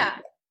 Yeah,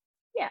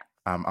 yeah.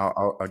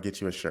 I'll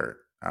get you a shirt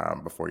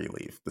before you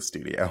leave the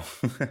studio.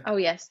 Oh,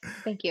 yes.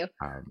 Thank you.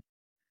 um,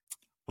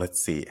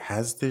 let's see.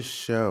 Has this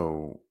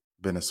show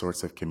been a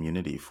source of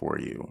community for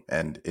you?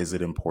 And is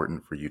it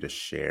important for you to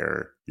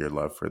share your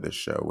love for this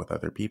show with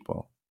other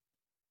people?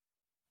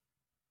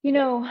 You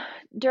know,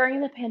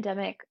 during the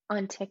pandemic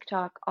on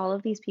TikTok, all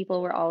of these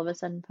people were all of a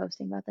sudden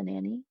posting about the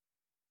nanny.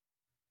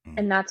 Mm,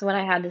 And that's when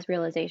I had this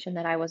realization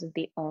that I wasn't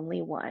the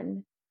only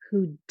one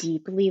who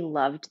deeply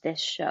loved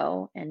this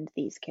show and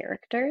these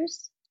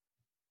characters.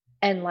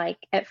 And like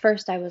at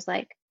first I was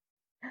like,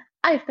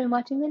 I've been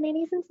watching The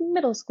Nanny since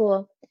middle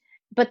school.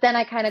 But then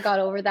I kind of got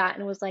over that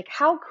and was like,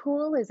 how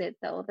cool is it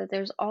though that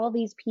there's all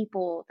these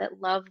people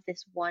that love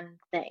this one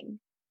thing?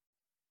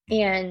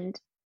 mhm.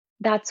 And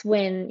that's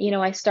when,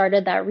 I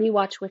started that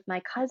rewatch with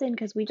my cousin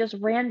because we just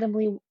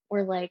randomly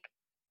were like,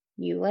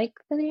 you like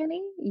the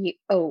nanny?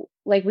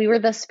 Like we were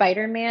the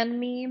Spider-Man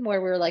meme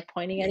where we were like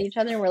pointing at Yeah. each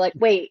other and we're like,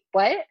 wait,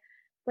 what?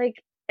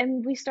 Like,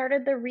 and we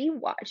started the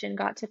rewatch and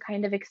got to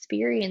kind of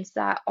experience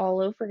that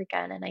all over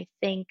again. And I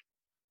think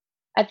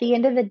at the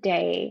end of the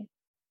day,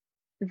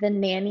 the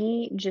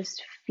nanny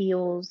just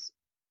feels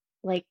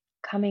like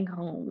coming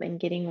home and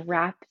getting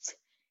wrapped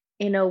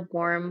in a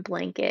warm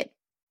blanket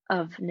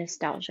of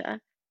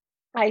nostalgia.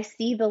 I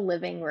see the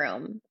living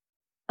room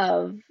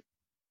of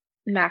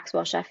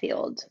Maxwell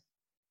Sheffield,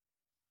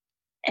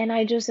 and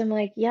I just am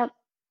like, yep,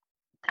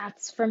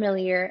 that's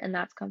familiar and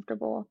that's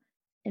comfortable,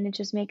 and it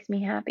just makes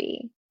me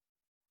happy.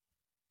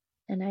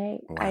 And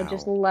I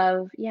just Wow.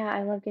 love, yeah,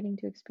 I love getting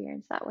to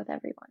experience that with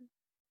everyone.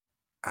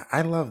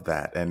 I love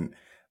that. And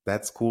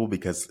that's cool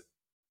because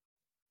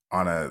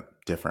on a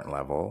different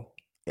level,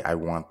 I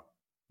want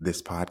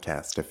this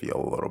podcast to feel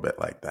a little bit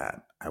like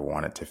that. I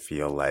want it to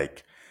feel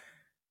like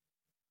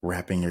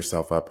wrapping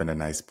yourself up in a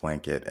nice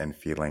blanket and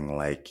feeling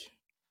like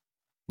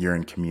you're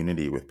in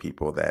community with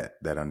people that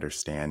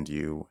understand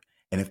you.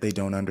 And if they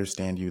don't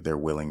understand you, they're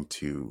willing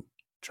to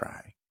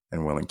try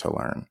and willing to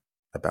learn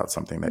about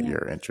something that Yeah,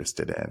 you're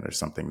interested in or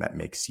something that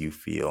makes you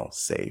feel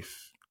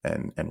safe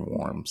and yeah,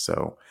 warm.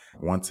 So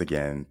once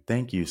again,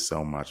 thank you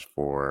so much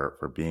for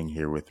being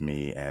here with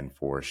me and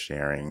for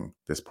sharing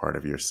this part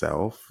of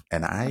yourself.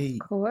 And of I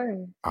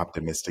course.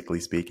 optimistically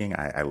speaking,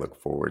 I look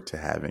forward to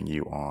having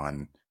you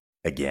on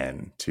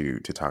again to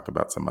talk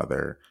about some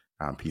other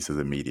pieces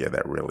of media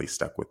that really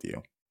stuck with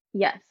you.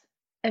 Yes,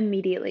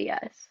 immediately,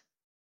 yes.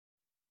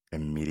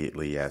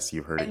 Immediately, yes,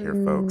 you heard it here,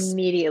 folks.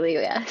 Immediately,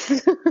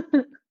 yes.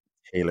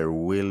 Taylor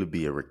will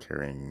be a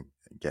recurring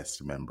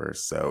guest member.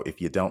 So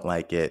if you don't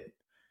like it,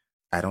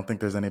 I don't think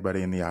there's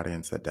anybody in the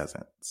audience that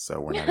doesn't. So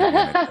we're not even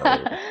going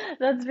to go.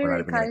 That's We're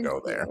not very even going to kind go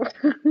of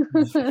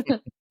there. you.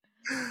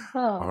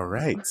 All Oh.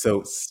 right.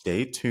 So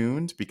stay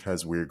tuned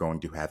because we're going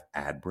to have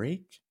Ad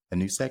Break, a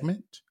new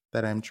segment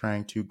that I'm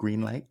trying to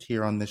greenlight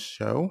here on this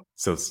show.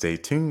 So stay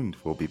tuned.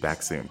 We'll be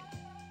back soon.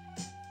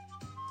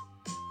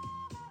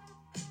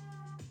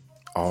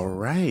 All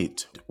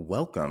right.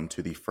 Welcome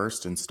to the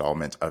first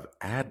installment of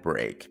Ad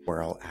Break,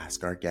 where I'll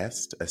ask our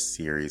guest a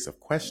series of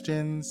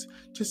questions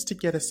just to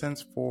get a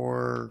sense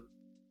for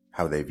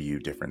how they view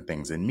different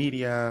things in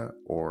media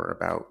or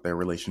about their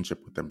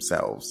relationship with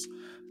themselves.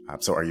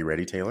 So are you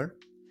ready, Taylor?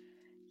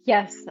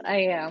 Yes, I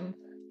am.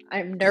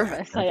 I'm Yeah.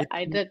 nervous. Don't get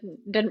I too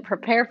didn't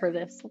prepare for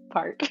this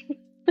part.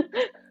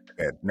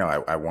 good. No,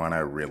 I want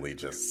to really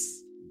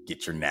just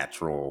get your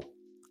natural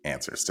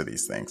answers to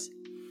these things.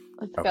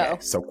 Let's Okay. go.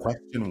 So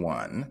question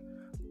one,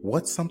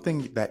 what's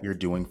something that you're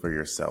doing for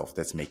yourself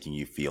that's making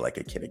you feel like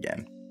a kid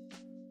again?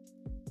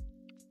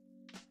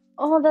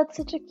 Oh, that's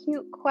such a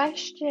cute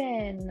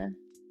question.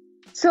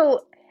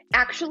 So,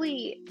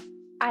 actually,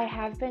 I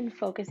have been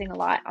focusing a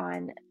lot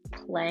on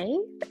play.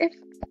 If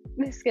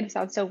this is gonna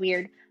sound so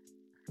weird,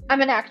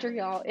 I'm an actor,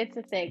 y'all. It's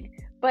a thing.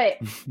 But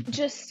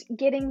just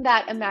getting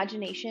that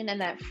imagination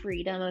and that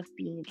freedom of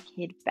being a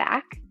kid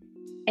back.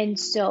 And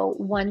so,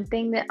 one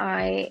thing that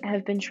I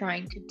have been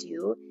trying to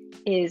do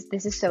is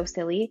this is so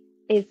silly,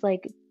 is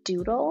like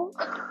doodle,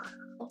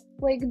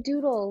 like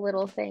doodle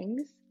little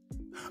things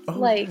Oh,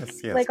 like yes,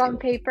 yes. like on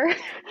paper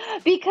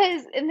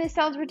because and this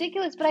sounds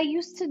ridiculous, but I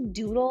used to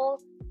doodle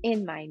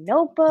in my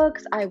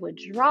notebooks. I would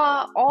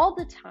draw all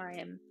the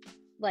time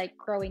like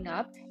growing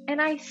up,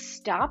 and I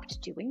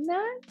stopped doing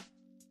that,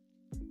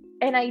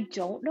 and I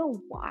don't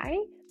know why,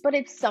 but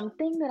it's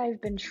something that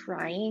I've been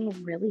trying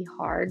really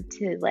hard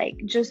to like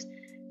just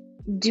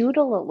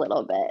doodle a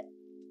little bit.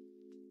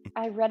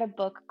 I read a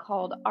book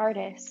called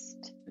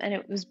Artist, and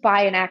it was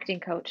by an acting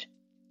coach.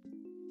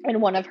 And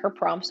one of her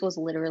prompts was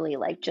literally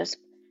like just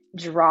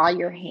draw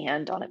your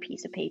hand on a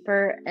piece of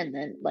paper and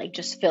then like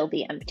just fill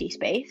the empty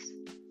space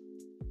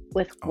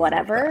with Oh, I love that.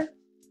 whatever.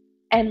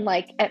 And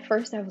like at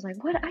first I was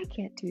like, what? I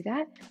can't do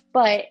that.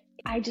 But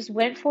I just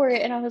went for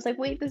it and I was like,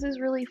 wait, this is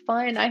really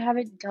fun. I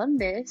haven't done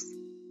this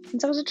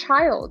since I was a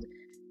child.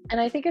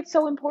 And I think it's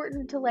so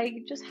important to like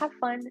just have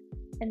fun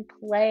and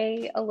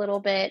play a little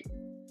bit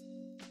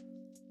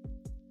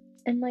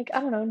and like,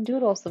 I don't know,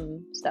 doodle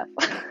some stuff.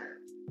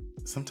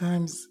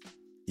 Sometimes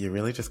you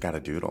really just got to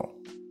doodle.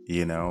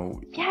 You know,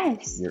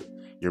 Yes.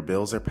 your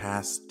bills are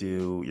past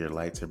due, your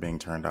lights are being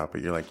turned off,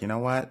 but you're like, you know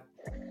what?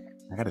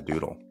 I got to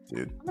doodle,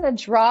 dude. I'm gonna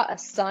draw a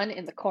sun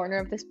in the corner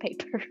of this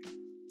paper.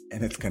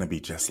 And it's going to be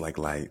just like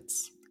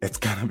lights. It's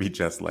going to be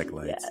just like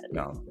lights. Yes.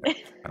 No, I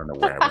don't know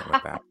where I went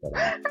with that, but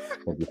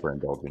thank you for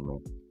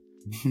indulging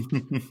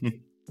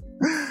me.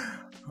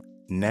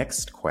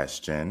 Next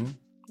question.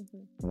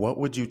 Mhm. What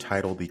would you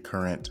title the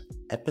current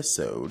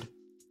episode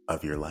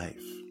of your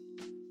life?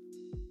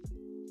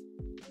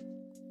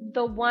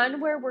 The one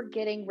where we're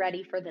getting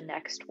ready for the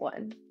next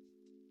one.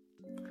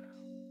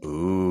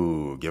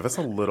 Ooh, give us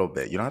a little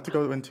bit. You don't have to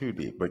go in too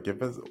deep, but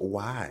give us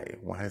why.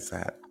 Why is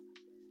that?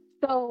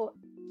 So,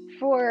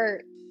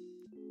 for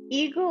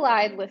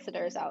eagle-eyed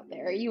listeners out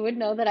there, you would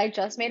know that I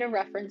just made a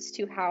reference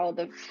to how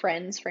the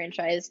Friends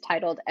franchise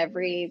titled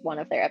every one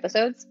of their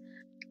episodes,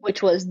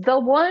 which was the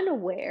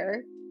one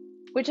where,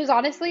 which is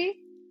honestly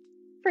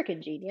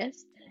freaking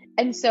genius.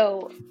 And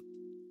so,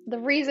 the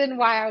reason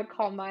why I would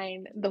call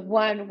mine the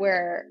one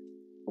where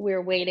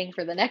we're waiting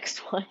for the next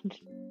one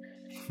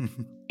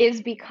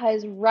is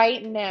because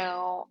right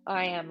now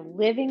I am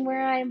living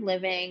where I'm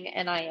living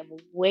and I am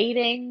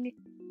waiting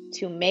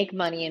to make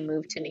money and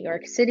move to New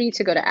York City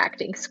to go to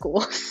acting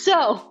school.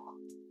 So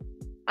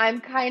I'm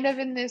kind of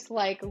in this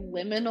like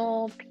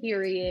liminal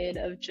period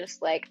of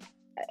just like,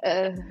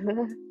 uh,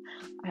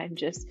 I'm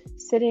just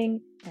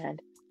sitting and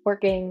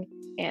working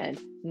and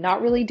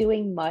not really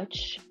doing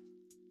much.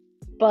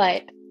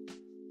 But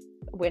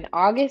when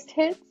August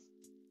hits,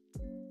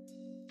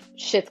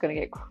 shit's gonna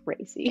get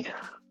crazy.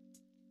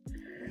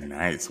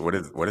 Nice. What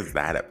is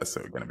that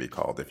episode going to be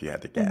called if you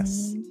had to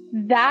guess?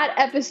 That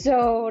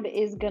episode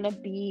is gonna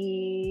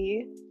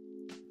be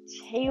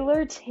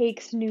Taylor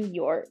Takes New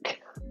York.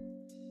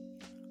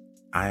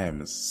 I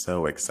am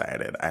so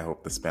excited. I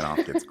hope the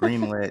spinoff gets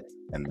greenlit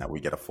and that we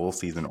get a full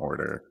season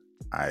order.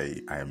 I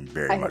am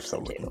very I much hope so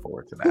so looking too.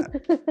 forward to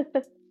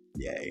that.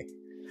 Yay.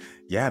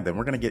 Yeah, then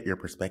we're going to get your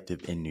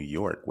perspective in New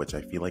York, which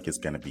I feel like is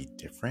going to be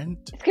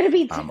different. It's gonna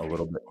be A different.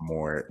 little bit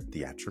more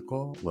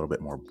theatrical, a little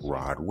bit more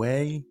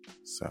Broadway.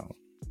 So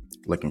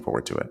looking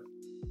forward to it.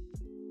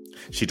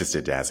 She just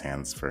did jazz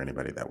hands for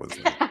anybody that was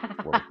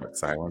like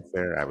silence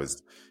there. I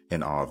was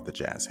in awe of the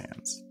jazz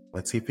hands.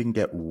 Let's see if we can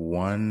get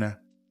one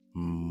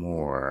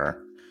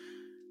more.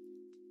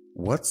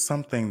 What's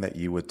something that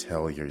you would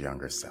tell your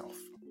younger self?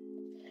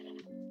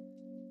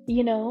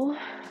 You know,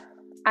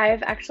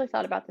 I've actually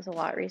thought about this a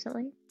lot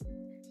recently.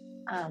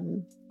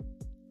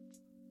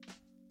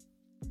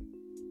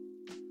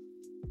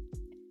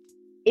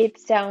 It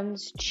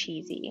sounds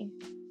cheesy,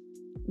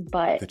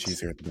 but The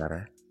cheesier the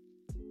better.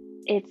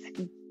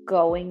 it's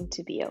going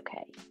to be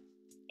okay.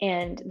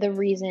 And the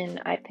reason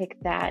I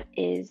picked that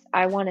is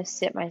I want to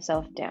sit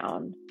myself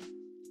down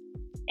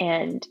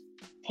and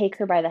take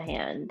her by the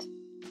hand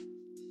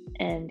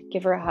and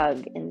give her a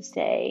hug and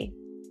say,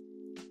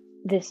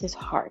 this is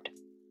hard.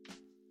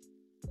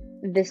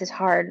 This is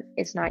hard.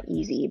 It's not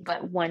easy,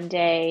 but one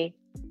day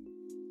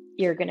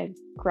you're going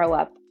to grow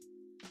up.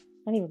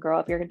 Not even grow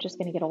up, you're just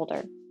going to get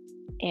older.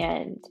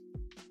 And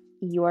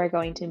you are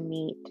going to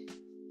meet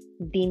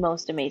the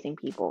most amazing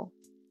people.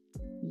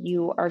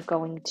 You are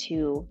going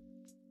to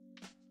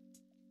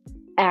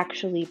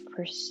actually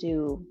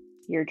pursue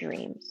your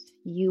dreams.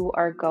 You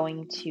are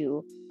going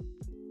to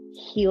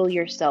heal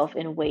yourself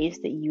in ways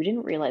that you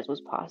didn't realize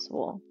was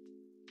possible.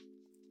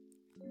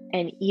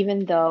 And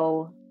even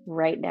though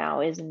right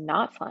now is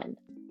not fun,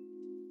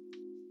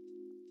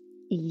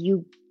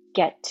 you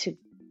get to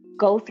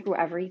go through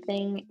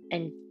everything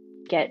and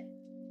get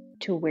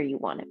to where you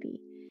want to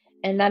be.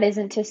 And that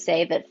isn't to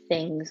say that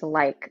things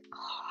like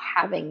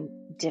having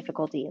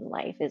difficulty in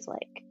life is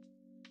like,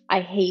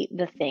 I hate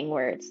the thing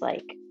where it's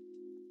like,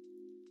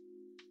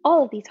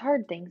 all of these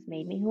hard things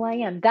made me who I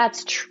am.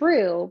 That's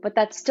true, but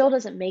that still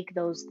doesn't make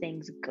those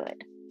things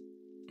good.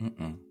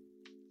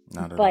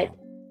 Not at but all.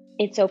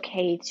 It's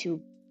okay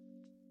to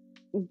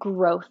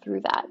grow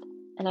through that.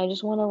 And I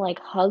just want to like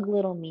hug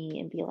little me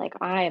and be like,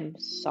 I am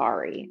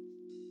sorry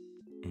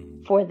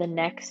for the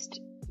next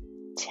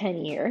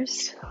 10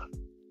 years.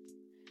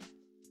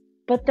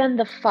 But then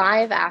the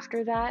 5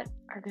 after that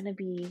are going to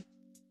be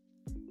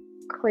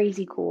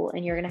crazy cool,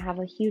 and you're going to have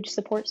a huge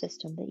support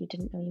system that you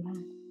didn't know you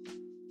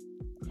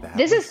had.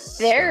 This is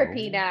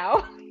therapy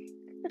now.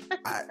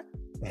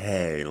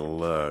 Hey,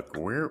 look,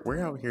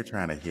 we're out here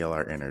trying to heal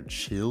our inner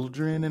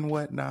children and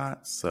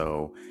whatnot.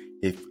 So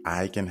if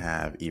I can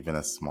have even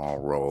a small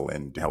role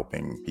in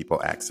helping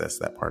people access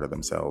that part of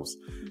themselves,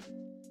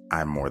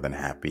 I'm more than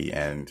happy.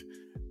 And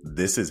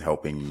this is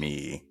helping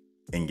me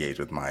engage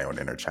with my own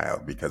inner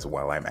child, because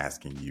while I'm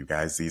asking you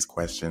guys these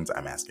questions,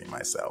 I'm asking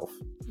myself.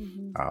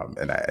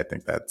 And I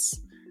think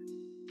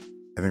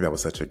that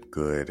was such a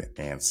good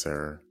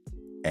answer.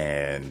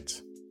 And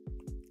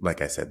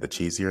like I said, the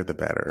cheesier, the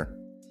better.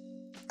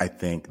 I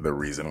think the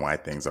reason why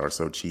things are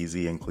so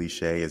cheesy and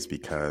cliche is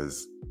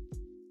because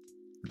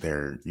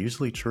they're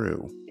usually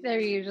true. They're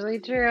usually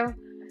true.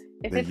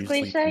 If it's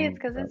cliche, it's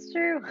because it's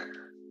true.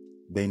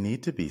 They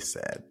need to be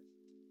said.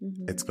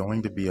 It's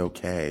going to be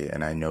okay.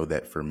 And I know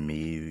that for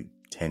me,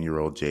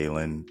 10-year-old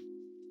Jalen,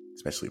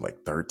 especially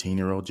like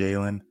 13-year-old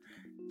Jalen,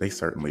 they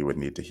certainly would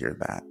need to hear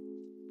that.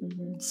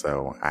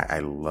 So I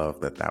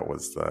love that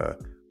was the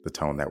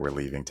tone that we're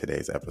leaving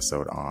today's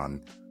episode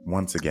on.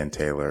 Once again,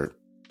 Taylor,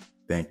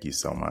 thank you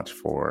so much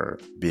for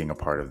being a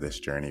part of this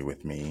journey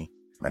with me.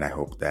 And I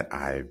hope that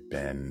I've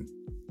been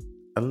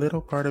a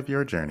little part of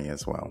your journey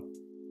as well.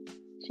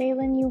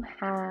 Jalen, you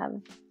have.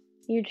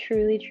 You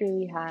truly,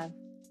 truly have.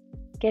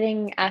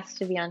 Getting asked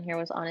to be on here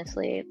was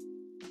honestly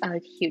a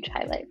huge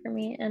highlight for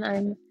me. And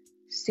I'm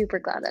super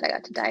glad that I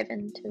got to dive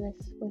into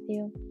this with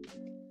you.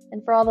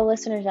 And for all the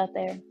listeners out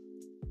there,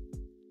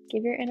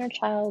 give your inner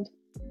child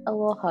a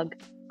little hug,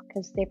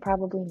 because they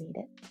probably need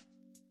it.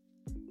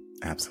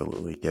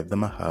 Absolutely. Give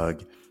them a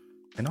hug.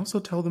 And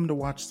also tell them to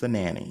watch The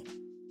Nanny.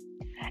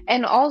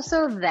 And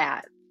also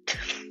that.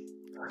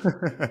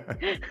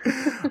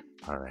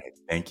 All right.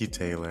 Thank you,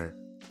 Taylor.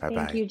 Bye-bye.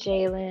 Thank you,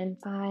 Jalen.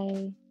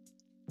 Bye.